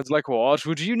 And Thorgrim's like, "What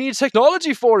would you need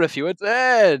technology for if you were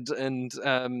dead?" So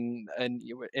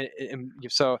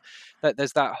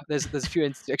there's a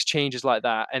few exchanges like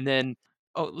that, and then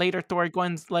Oh, later Thor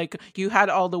Gwen's like, you had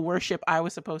all the worship I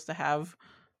was supposed to have.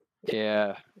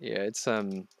 yeah,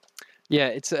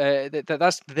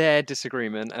 that's their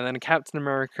disagreement, and then Captain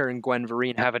America and Gwen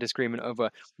Vereen have a disagreement over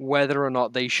whether or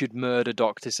not they should murder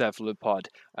Doctor Cephalopod,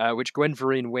 which Gwen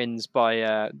Vereen wins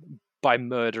by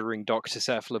murdering Doctor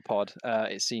Cephalopod.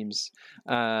 It seems.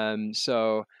 That's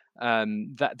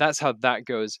how that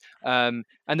goes. And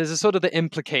there's a sort of the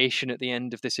implication at the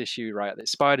end of this issue, right? That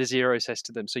Spider Zero says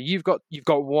to them, "So you've got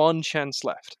one chance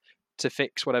left to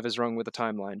fix whatever's wrong with the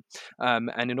timeline,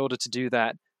 and in order to do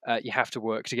that." You have to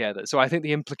work together. So I think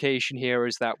the implication here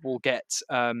is that we'll get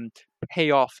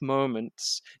payoff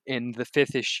moments in the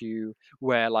fifth issue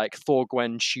where like Thor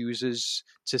Gwen chooses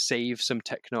to save some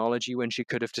technology when she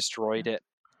could have destroyed it,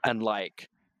 and like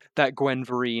that Gwen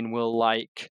Vereen will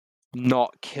like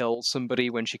not kill somebody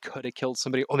when she could have killed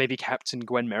somebody, or maybe Captain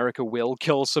Gwen America will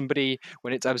kill somebody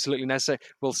when it's absolutely necessary.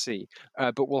 We'll see,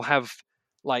 but we'll have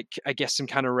like I guess some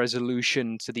kind of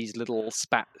resolution to these little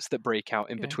spats that break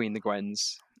out in Yeah. between the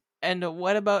Gwens. And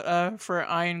what about for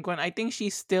Iron Gwen? I think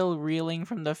she's still reeling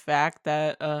from the fact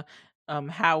that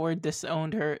Howard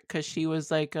disowned her because she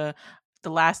was like, the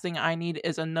last thing I need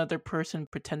is another person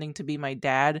pretending to be my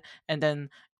dad. And then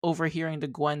overhearing the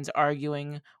Gwens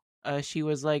arguing, she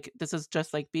was like, this is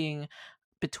just like being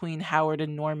between Howard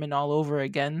and Norman all over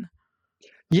again.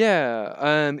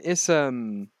 Yeah, it's a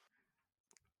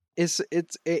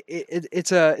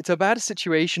bad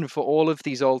situation for all of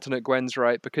these alternate Gwens,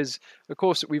 right? Because of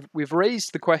course we've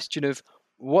raised the question of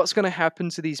what's going to happen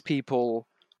to these people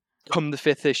come the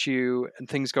fifth issue and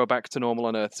things go back to normal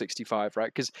on Earth 65,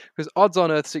 right? Because odds on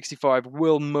Earth 65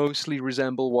 will mostly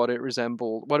resemble what it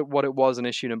was in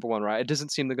issue number one, right? It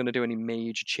doesn't seem they're going to do any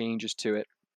major changes to it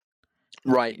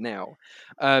right now.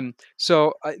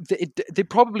 So they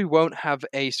probably won't have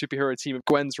a superhero team of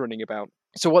Gwens running about.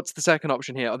 So what's the second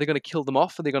option here? Are they going to kill them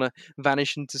off? Are they going to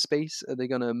vanish into space? Are they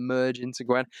going to merge into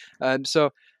Gwen?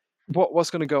 So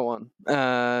what's going to go on?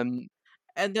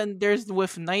 And then there's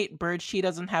with Nightbird, she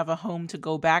doesn't have a home to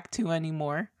go back to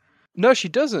anymore. No, she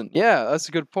doesn't. Yeah, that's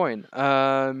a good point.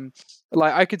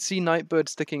 Like I could see Nightbird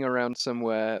sticking around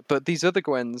somewhere, but these other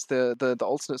Gwens, the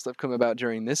alternates that have come about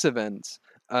during this event,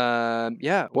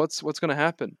 yeah, what's going to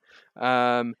happen?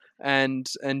 And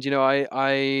you know,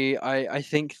 I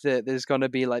think that there's going to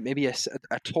be like maybe a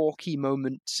talky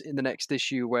moment in the next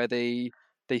issue where they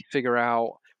figure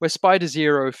out where Spider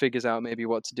Zero figures out maybe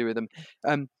what to do with them.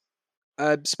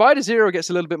 Spider Zero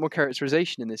gets a little bit more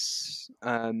characterization in this.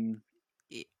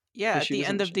 Yeah, at Issue, the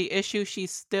end doesn't of she? the issue,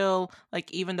 she's still like,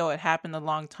 even though it happened a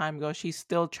long time ago, she's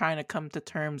still trying to come to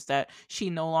terms that she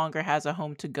no longer has a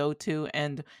home to go to,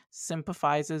 and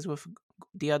sympathizes with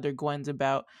the other Gwens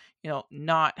about,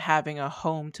 not having a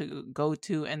home to go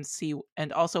to and see,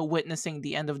 and also witnessing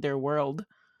the end of their world.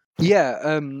 Yeah,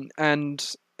 and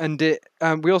it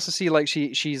we also see like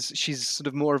she's sort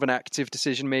of more of an active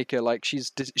decision maker. Like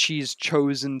she's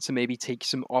chosen to maybe take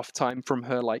some off time from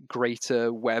her like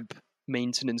greater web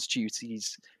maintenance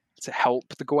duties to help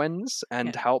the Gwens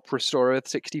and Yeah, help restore Earth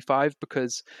 65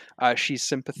 because she's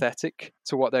sympathetic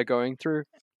to what they're going through.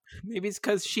 maybe it's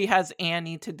because she has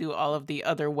Annie to do all of the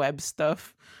other web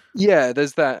stuff. Yeah,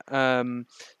 there's that.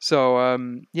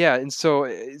 Yeah, and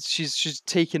so she's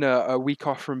taken a week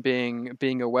off from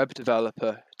being a web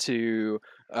developer to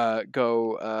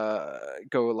go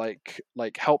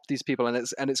like help these people,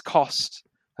 and it's cost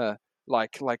her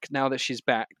like now that she's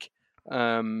back,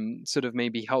 sort of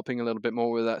maybe helping a little bit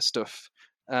more with that stuff.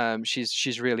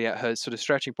 She's really at her sort of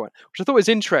stretching point, which I thought was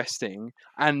interesting,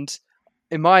 and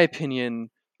in my opinion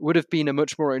would have been a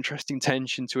much more interesting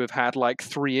tension to have had like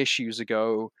 3 issues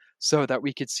ago so that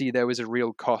we could see there was a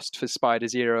real cost for Spider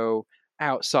Zero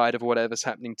outside of whatever's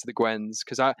happening to the Gwens,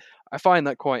 because I find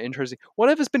that quite interesting.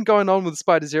 Whatever's been going on with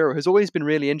Spider Zero has always been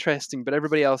really interesting, but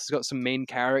everybody else has got some main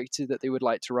character that they would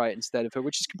like to write instead of her,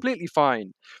 which is completely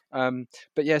fine.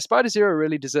 But yeah, Spider Zero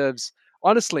really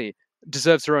honestly,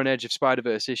 deserves her own Edge of Spider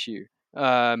Verse issue.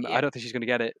 I Yeah, don't think she's going to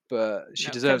get it, but she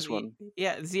no, because deserves one.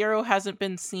 Zero hasn't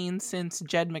been seen since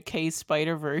Jed McKay's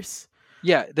Spider Verse.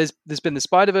 Yeah, there's been the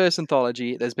Spider Verse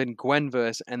anthology, there's been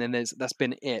Gwenverse, and then that's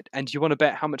been it. And do you want to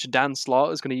bet how much Dan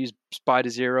Slott is going to use Spider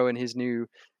Zero in his new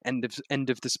end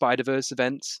of the Spider Verse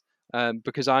events?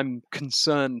 Because I'm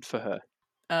concerned for her.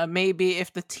 Maybe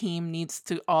if the team needs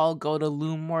to all go to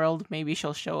Loom World, maybe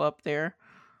she'll show up there.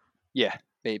 Yeah,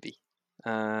 maybe.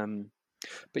 But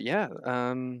yeah,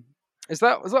 is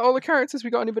that all the characters? We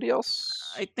got anybody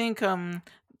else? I think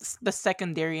the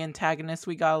secondary antagonists,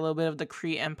 we got a little bit of the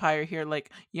Kree Empire here, like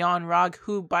Jan Rog,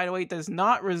 who by the way does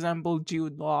not resemble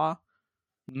Jude Law.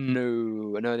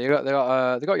 No, they got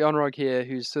Yonrog here,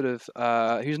 who's sort of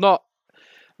who's not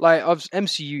like of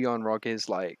MCU. Yonrog is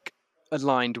like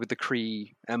aligned with the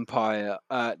Kree Empire.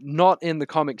 Not in the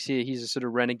comics here. He's a sort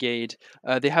of renegade.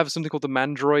 They have something called the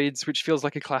Mandroids, which feels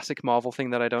like a classic Marvel thing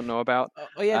that I don't know about.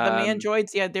 Oh yeah, the Um,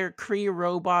 Mandroids, yeah, they're Kree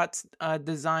robots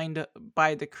designed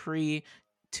by the Kree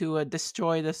to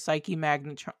destroy the Psyche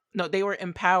Magnetron. No, they were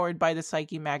empowered by the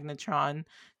Psyche Magnetron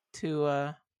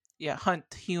to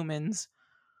hunt humans.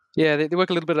 yeah, they work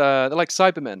a little bit. They're like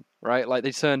Cybermen, right? Like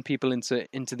they turn people into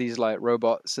these like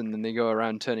robots, and then they go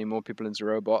around turning more people into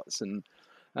robots. And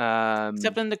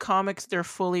Except in the comics, they're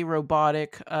fully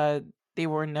robotic. They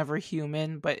were never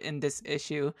human, but in this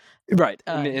issue, right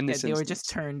in yeah, this they were just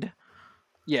instance. turned.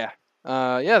 Yeah.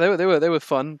 Yeah, they were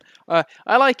fun.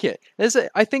 I like it.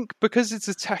 I think because it's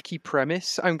a tacky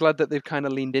premise, I'm glad that they've kind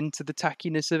of leaned into the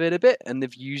tackiness of it a bit, and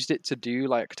they've used it to do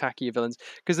like tacky villains.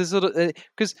 Because there's sort of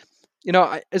because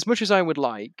as much as I would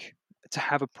like to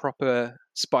have a proper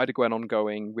Spider Gwen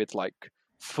ongoing with like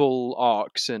full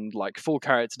arcs and like full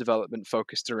character development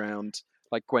focused around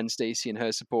like Gwen Stacy and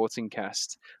her supporting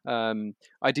cast.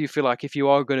 I do feel like if you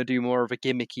are going to do more of a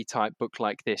gimmicky type book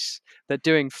like this, that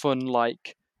doing fun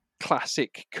like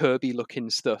classic Kirby looking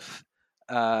stuff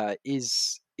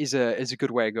is a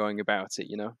good way of going about it.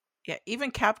 You know. Yeah, even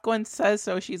Cap Gwen says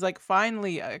so. She's like,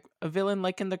 finally, a villain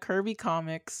like in the Kirby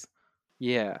comics.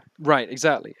 Yeah. Right.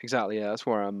 Exactly. Exactly. Yeah. That's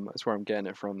where I'm getting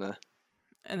it from there.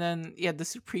 And then yeah, the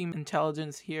Supreme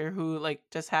Intelligence here, who like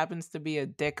just happens to be a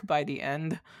dick by the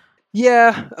end.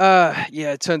 Yeah,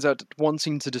 yeah. It turns out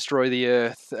wanting to destroy the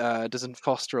Earth doesn't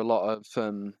foster a lot of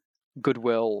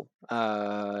goodwill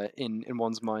in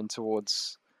one's mind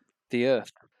towards the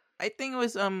Earth. I think it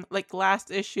was like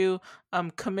last issue,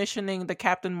 commissioning the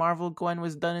Captain Marvel Gwen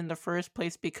was done in the first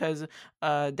place because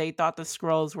they thought the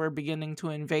Skrulls were beginning to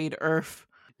invade Earth.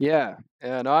 Yeah,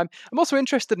 yeah. No, I'm also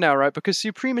interested now, right? Because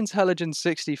Supreme Intelligence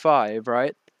 65,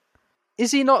 right?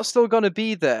 Is he not still going to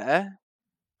be there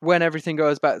when everything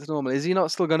goes back to normal? Is he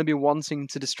not still going to be wanting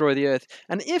to destroy the Earth?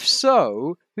 And if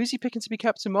so, who's he picking to be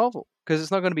Captain Marvel? Because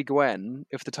it's not going to be Gwen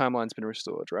if the timeline's been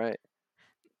restored, right?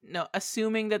 No,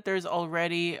 assuming that there's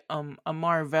already a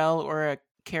Marvel or a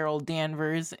Carol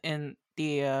Danvers in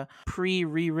the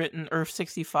pre-rewritten Earth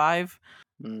 65.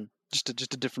 Just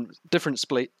a different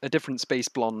space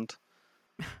blonde.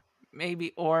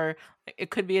 Maybe, or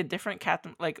it could be a different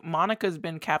Captain. Like Monica's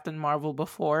been Captain Marvel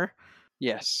before.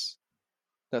 Yes,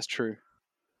 that's true.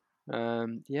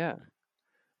 Yeah.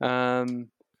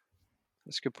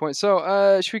 That's a good point.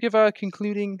 So, should we give our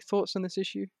concluding thoughts on this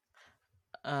issue?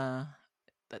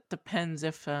 That depends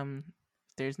if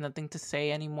there's nothing to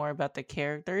say anymore about the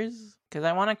characters, because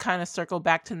I want to kind of circle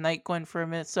back to Night Gwen for a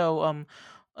minute. So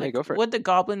Yeah, like go for it. would the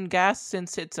Goblin Gas,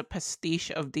 since it's a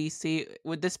pastiche of DC,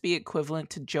 would this be equivalent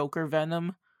to Joker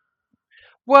Venom?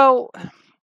 Well,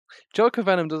 Joker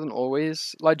Venom doesn't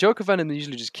always like Joker Venom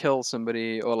usually just kills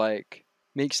somebody or like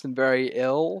makes them very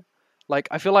ill. Like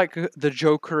I feel like the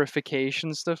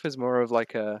Jokerification stuff is more of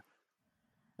like a,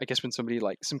 I guess when somebody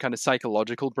like some kind of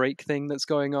psychological break thing that's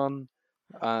going on.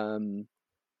 Um,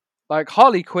 like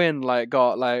Harley Quinn like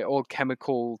got like all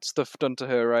chemical stuff done to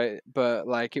her, right? But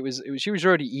like it was she was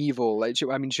already evil. Like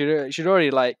I mean she'd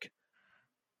already like,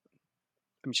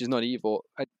 I mean she's not evil.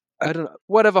 I don't know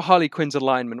whatever Harley Quinn's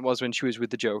alignment was when she was with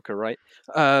the Joker, right?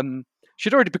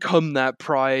 She'd already become that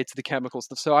prior to the chemical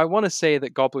stuff. So I want to say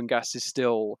that Goblin Gas is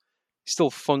still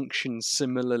functions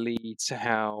similarly to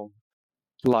how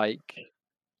like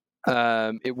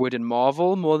it would in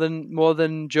Marvel more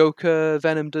than Joker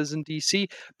Venom does in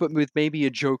DC, but with maybe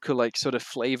a Joker like sort of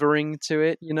flavoring to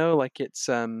it, you know, like it's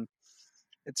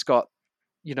got,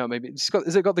 you know, maybe it's got,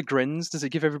 has it got the grins? Does it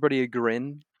give everybody a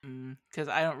grin? Because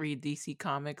I don't read DC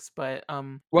comics, but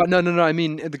Well, no, I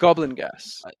mean the Goblin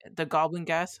Gas. the Goblin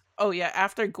Gas. Oh yeah,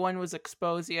 after Gwen was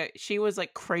exposed, yeah, she was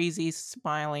like crazy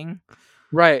smiling.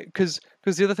 Right, because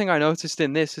the other thing I noticed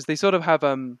in this is they sort of have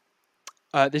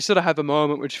a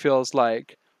moment which feels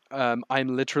like I'm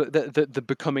literally the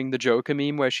becoming the Joker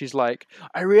meme where she's like,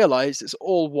 I realize it's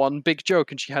all one big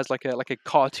joke, and she has like a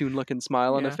cartoon looking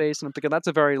smile on her Yeah. face, and I'm thinking that's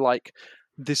a very like,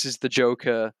 this is the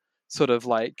Joker sort of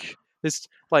like this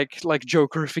like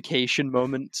Jokerification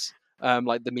moment,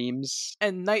 like the memes.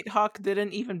 And Nighthawk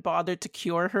didn't even bother to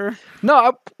cure her.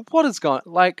 No, what has gone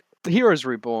like. Heroes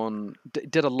Reborn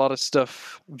did a lot of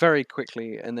stuff very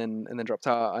quickly and then dropped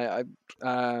out.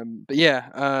 But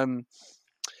yeah,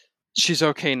 she's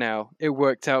okay now. It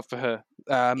worked out for her.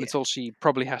 Yeah. It's all she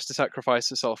probably has to sacrifice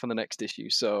herself in the next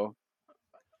issue. So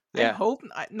I yeah. hope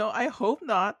no, I hope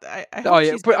not. I Oh hope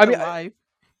yeah, she's but still I mean, alive.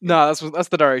 no, that's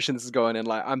the direction this is going in.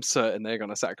 Like, I'm certain they're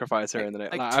gonna sacrifice her in the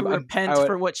next. Like Like, to repent I would,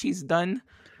 for what she's done.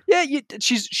 yeah,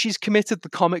 she's committed the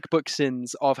comic book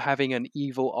sins of having an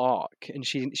evil arc, and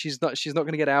she's not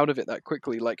going to get out of it that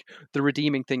quickly. Like the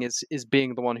redeeming thing is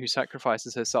being the one who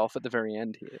sacrifices herself at the very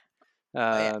end here.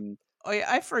 Oh yeah,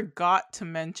 I forgot to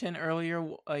mention earlier.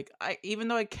 Like I, even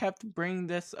though I kept bringing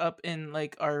this up in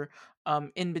like our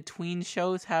in between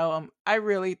shows, how I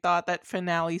really thought that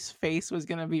Finale's face was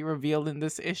gonna be revealed in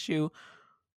this issue.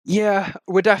 Yeah,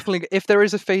 we're definitely, if there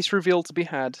is a face reveal to be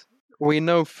had, we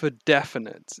know for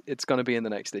definite it's going to be in the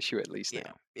next issue at least Yeah,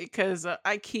 now. because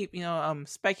I keep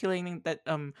speculating that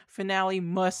Finale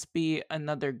must be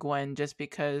another Gwen, just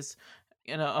because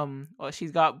well, she's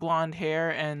got blonde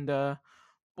hair and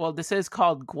well, this is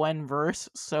called Gwenverse,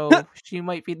 so she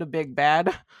might be the big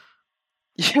bad.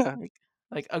 Yeah.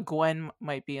 Like a Gwen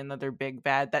might be another big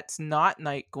bad that's not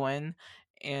Night Gwen,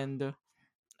 and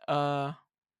uh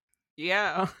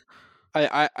yeah.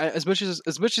 I as much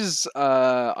as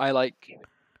I like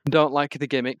don't like the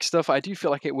gimmick stuff, I do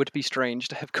feel like it would be strange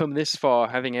to have come this far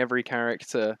having every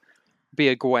character be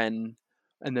a Gwen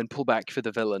and then pull back for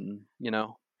the villain.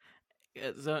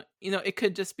 So, it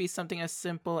could just be something as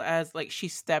simple as like she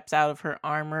steps out of her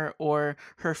armor or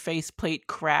her faceplate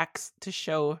cracks to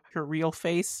show her real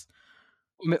face.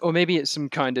 Or maybe it's some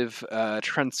kind of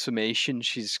transformation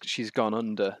she's gone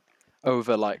under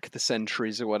over like the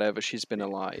centuries or whatever she's been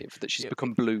alive, that she's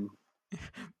become blue.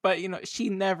 But she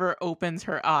never opens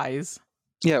her eyes.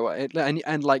 Yeah, well,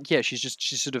 and like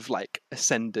she's sort of like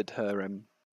ascended her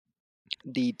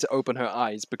need to open her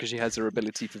eyes because she has her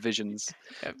ability for visions.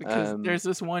 Yeah, because there's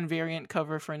this one variant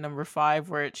cover for number 5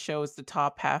 where it shows the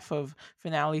top half of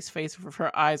Finale's face with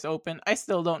her eyes open. I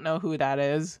still don't know who that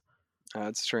is.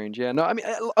 That's strange. Yeah, no, I mean,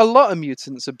 a lot of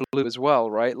mutants are blue as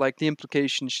well, right? Like the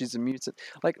implication she's a mutant.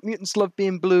 Like mutants love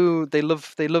being blue. They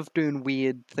love doing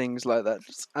weird things like that.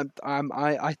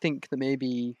 I think that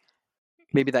maybe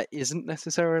that isn't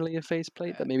necessarily a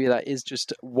faceplate. That maybe that is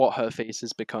just what her face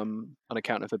has become on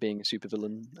account of her being a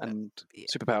supervillain and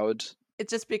superpowered.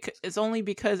 It's only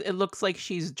because it looks like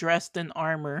she's dressed in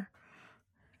armor.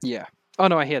 Yeah. Oh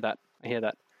no, I hear that.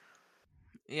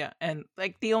 Yeah, and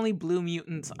like the only blue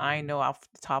mutants I know off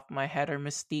the top of my head are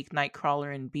Mystique,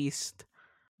 Nightcrawler, and Beast.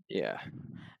 Yeah.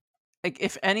 Like,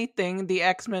 if anything, the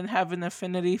X-Men have an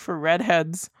affinity for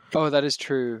redheads. Oh, that is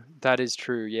true.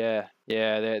 Yeah.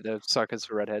 Yeah, they're suckers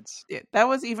for redheads. Yeah, that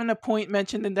was even a point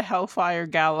mentioned in the Hellfire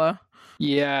Gala.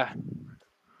 Yeah.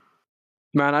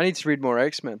 Man, I need to read more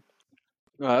X-Men.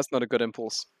 Oh, that's not a good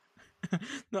impulse.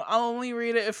 No, I'll only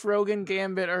read it if Rogue and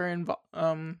Gambit are involved.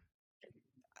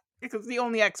 Because the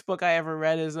only X book I ever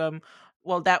read is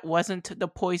well, that wasn't the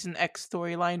Poison X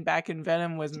storyline back in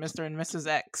Venom, was Mr. and Mrs.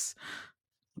 X.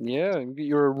 Yeah,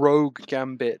 you're a Rogue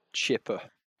Gambit shipper.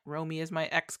 Romy is my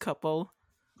X couple.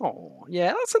 Oh,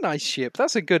 yeah, that's a nice ship.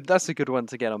 That's a good one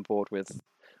to get on board with.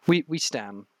 We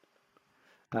stan.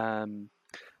 But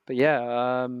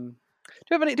yeah,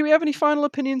 do we have any final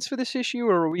opinions for this issue,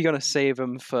 or are we gonna save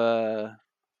them for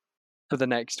the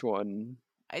next one?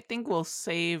 I think we'll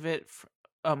save it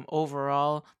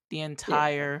overall, the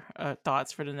entire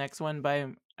thoughts for the next one, but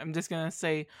I'm just gonna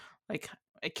say, like,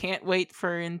 I can't wait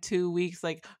for in 2 weeks,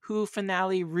 like, who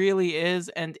Finale really is,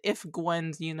 and if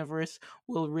Gwen's universe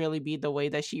will really be the way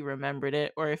that she remembered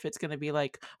it, or if it's gonna be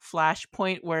like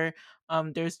Flashpoint, where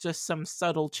there's just some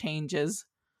subtle changes.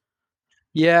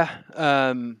 Yeah,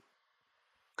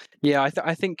 yeah,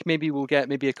 I think maybe we'll get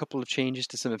maybe a couple of changes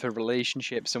to some of her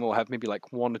relationships, and we'll have maybe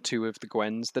like one or two of the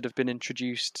Gwens that have been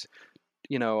introduced,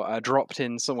 dropped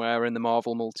in somewhere in the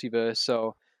Marvel multiverse.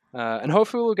 So, and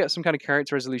hopefully we'll get some kind of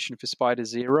character resolution for Spider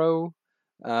Zero,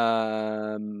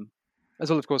 as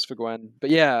well, of course, for Gwen. But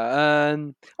yeah,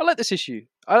 I like this issue.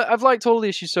 I've liked all the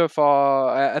issues so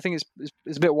far. I think it's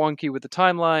a bit wonky with the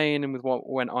timeline and with what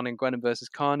went on in Gwen versus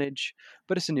Carnage,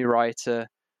 but it's a new writer,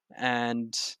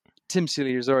 and Tim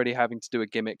Seeley is already having to do a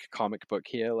gimmick comic book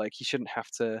here. Like, he shouldn't have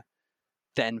to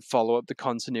then follow up the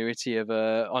continuity of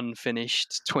a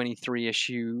unfinished 23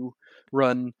 issue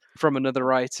run from another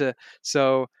writer.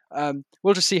 So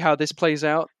we'll just see how this plays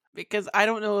out. Because I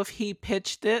don't know if he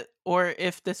pitched it or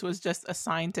if this was just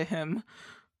assigned to him.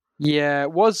 Yeah,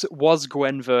 was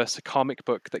Gwenverse a comic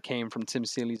book that came from Tim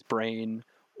Seeley's brain,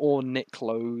 or Nick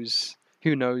Lowe's?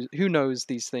 Who knows? Who knows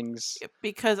these things?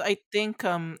 Because I think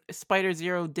Spider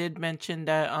Zero did mention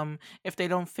that if they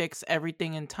don't fix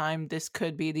everything in time, this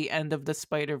could be the end of the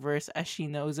Spider-Verse as she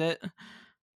knows it.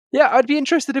 Yeah, I'd be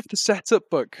interested if the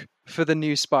setup book for the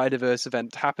new Spider-Verse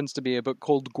event happens to be a book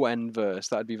called Gwenverse.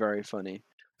 That'd be very funny.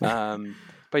 But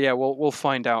yeah, we'll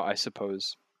find out, I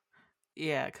suppose.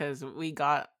 Yeah, because we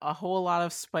got a whole lot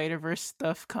of Spider-Verse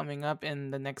stuff coming up in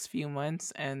the next few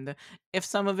months, and if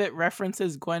some of it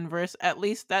references Gwenverse, at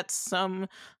least that's some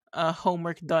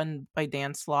homework done by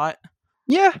Dan Slott.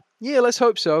 Yeah, let's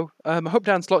hope so. I hope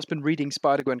Dan Slott's been reading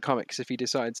Spider-Gwen comics if he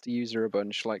decides to use her a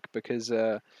bunch, because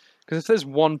if there's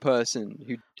one person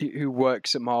who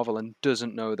works at Marvel and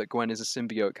doesn't know that Gwen is a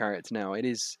symbiote character now, it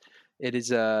is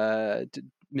Mr.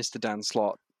 Dan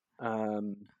Slott.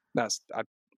 That's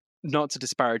not to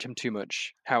disparage him too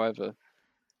much, however.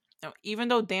 Now, even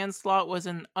though Dan Slott was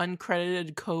an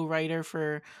uncredited co-writer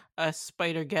for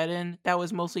Spider-Geddon, that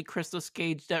was mostly Crystal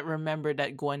Cage that remembered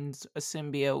that Gwen's a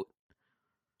symbiote.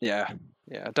 Yeah.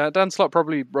 Dan Slott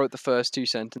probably wrote the first 2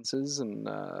 sentences, and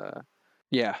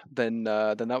then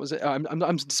that was it.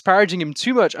 I'm disparaging him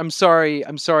too much. I'm sorry,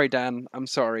 Dan. I'm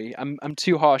sorry. I'm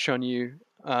too harsh on you.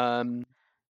 I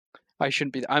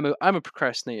shouldn't be. I'm a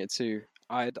procrastinator too.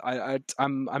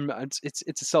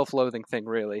 It's a self-loathing thing,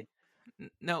 really.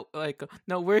 No,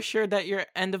 we're sure that your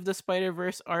end of the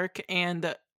Spider-Verse arc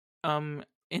and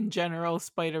in general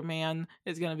Spider-Man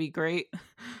is gonna be great.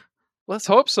 Let's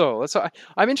hope so.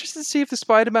 I'm interested to see if the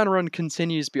Spider-Man run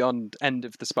continues beyond End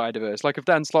of the Spider-Verse. Like if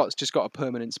Dan Slott's just got a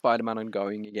permanent Spider-Man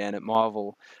ongoing again at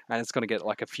Marvel, and it's going to get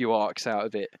like a few arcs out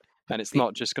of it, and it's Be-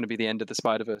 not just going to be the End of the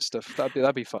Spider-Verse stuff.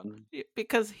 That'd be fun.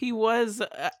 because he was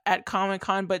at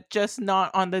Comic-Con, but just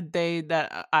not on the day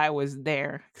that I was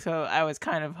there. So I was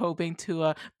kind of hoping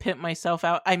to pimp myself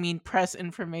out. I mean, press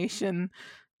information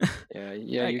Yeah,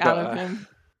 like you out got. of him.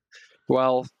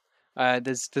 Well,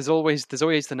 there's always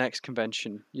the next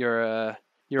convention. You're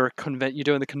doing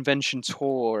the convention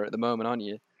tour at the moment, aren't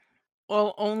you?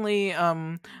 Well, only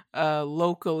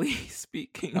locally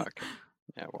speaking. Okay.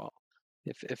 Yeah. Well,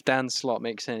 if Dan Slott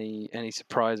makes any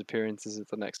surprise appearances at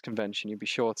the next convention, you'll be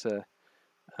sure to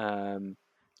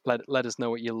let us know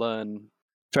what you learn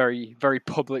very very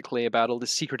publicly about all the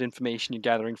secret information you're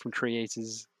gathering from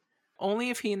creators.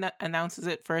 Only if he announces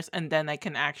it first, and then I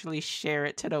can actually share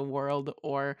it to the world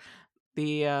or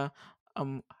the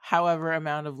however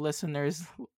amount of listeners.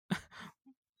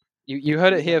 You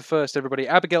heard it here first, everybody.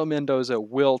 Abigail Mendoza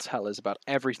will tell us about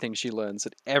everything she learns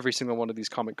at every single one of these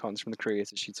Comic Cons from the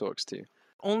creators she talks to.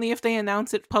 Only if they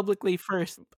announce it publicly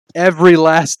first. Every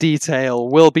last detail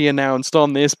will be announced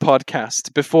on this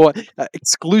podcast before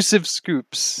exclusive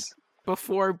scoops.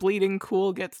 Before Bleeding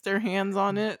Cool gets their hands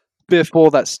on it.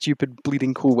 Before that stupid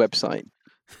Bleeding Cool website.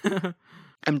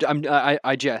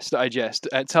 I jest.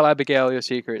 Tell Abigail your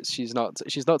secrets. She's not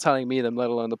telling me them, let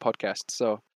alone the podcast.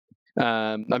 So,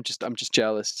 I'm just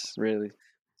jealous, really.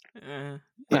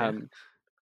 Yeah.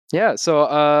 Yeah.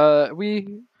 So,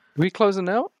 we closing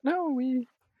out? No,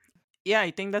 Yeah,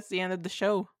 I think that's the end of the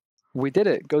show. we did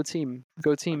it. Go team.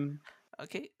 Go team.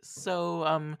 Okay,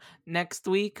 so next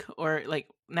week, or like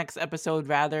next episode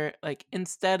rather, like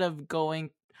instead of going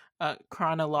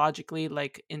chronologically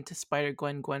like into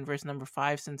Spider-Gwen Gwenverse number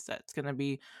 5, since that's gonna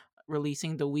be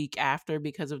releasing the week after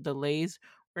because of delays,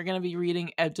 we're gonna be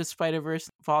reading Edge of Spider-Verse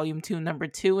Volume 2 number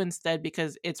 2 instead,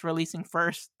 because it's releasing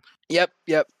first. Yep.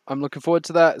 I'm looking forward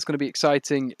to that. It's going to be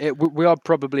exciting. We are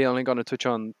probably only going to touch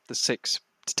on the 6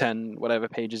 to 10 whatever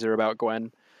pages are about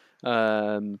Gwen. We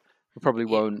probably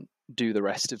won't do the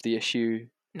rest of the issue.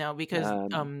 No, because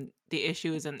the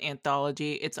issue is an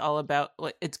anthology. It's all about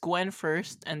it's Gwen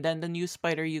first, and then the new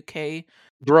Spider UK.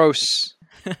 Gross.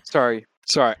 Sorry.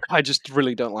 I just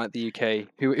really don't like the UK.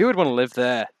 Who would want to live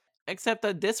there? Except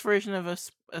that this version of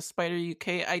a Spider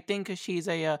UK, I think she's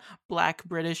a Black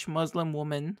British Muslim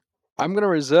woman. I'm going to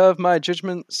reserve my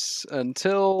judgments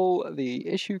until the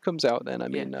issue comes out. Then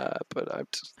but I'm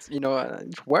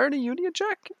just, wearing a Union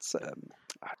jacket.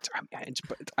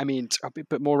 I mean, a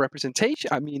bit more representation.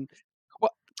 I mean,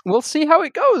 we'll see how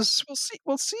it goes.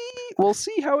 We'll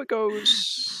see how it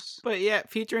goes. But yeah,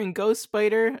 featuring Ghost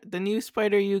Spider, the new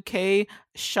Spider UK,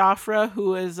 Shafra,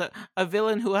 who is a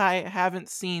villain who I haven't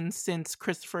seen since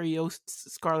Christopher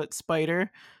Yost's Scarlet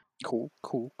Spider. Cool.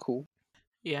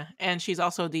 Yeah, and she's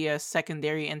also the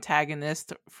secondary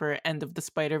antagonist for End of the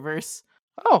Spider-Verse.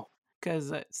 Oh.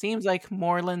 Because it seems like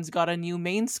Moreland's got a new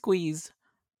main squeeze.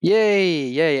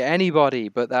 Yay, anybody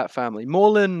but that family.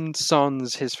 Moreland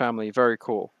Sons, his family, very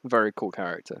cool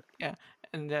character. Yeah,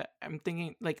 and I'm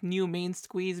thinking like new main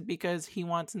squeeze because he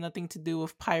wants nothing to do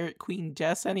with Pirate Queen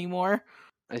Jess anymore.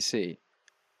 I see.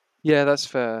 Yeah, that's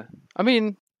fair. I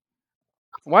mean,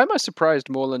 why am I surprised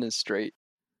Moreland is straight?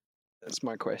 That's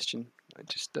my question. I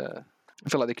just I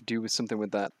feel like they could do with something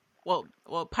with that. Well,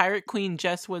 Pirate Queen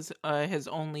Jess was his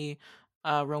only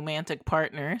romantic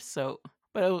partner, so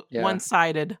but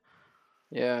one-sided.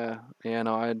 Yeah,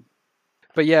 no,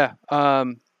 but yeah,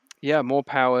 more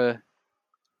power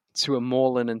to a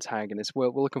Moreland antagonist. We're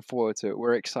looking forward to it.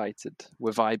 We're excited.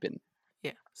 We're vibing.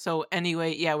 Yeah. So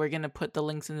anyway, yeah, we're gonna put the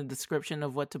links in the description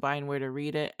of what to buy and where to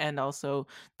read it, and also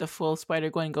the full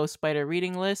Spider-Gwen Ghost Spider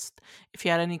reading list. If you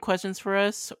had any questions for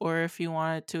us, or if you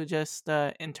wanted to just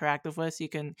interact with us, you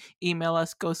can email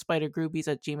us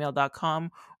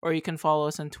ghostspidergroupies@gmail.com, or you can follow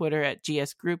us on Twitter at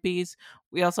gsgroupies.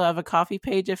 We also have a coffee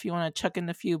page if you want to chuck in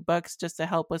a few bucks just to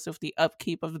help us with the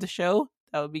upkeep of the show.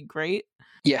 That would be great.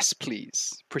 Yes,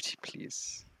 please. Pretty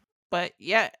please. But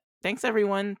yeah, thanks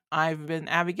everyone. I've been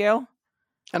Abigail.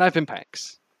 And I've been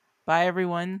Pax. Bye,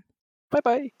 everyone.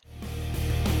 Bye-bye.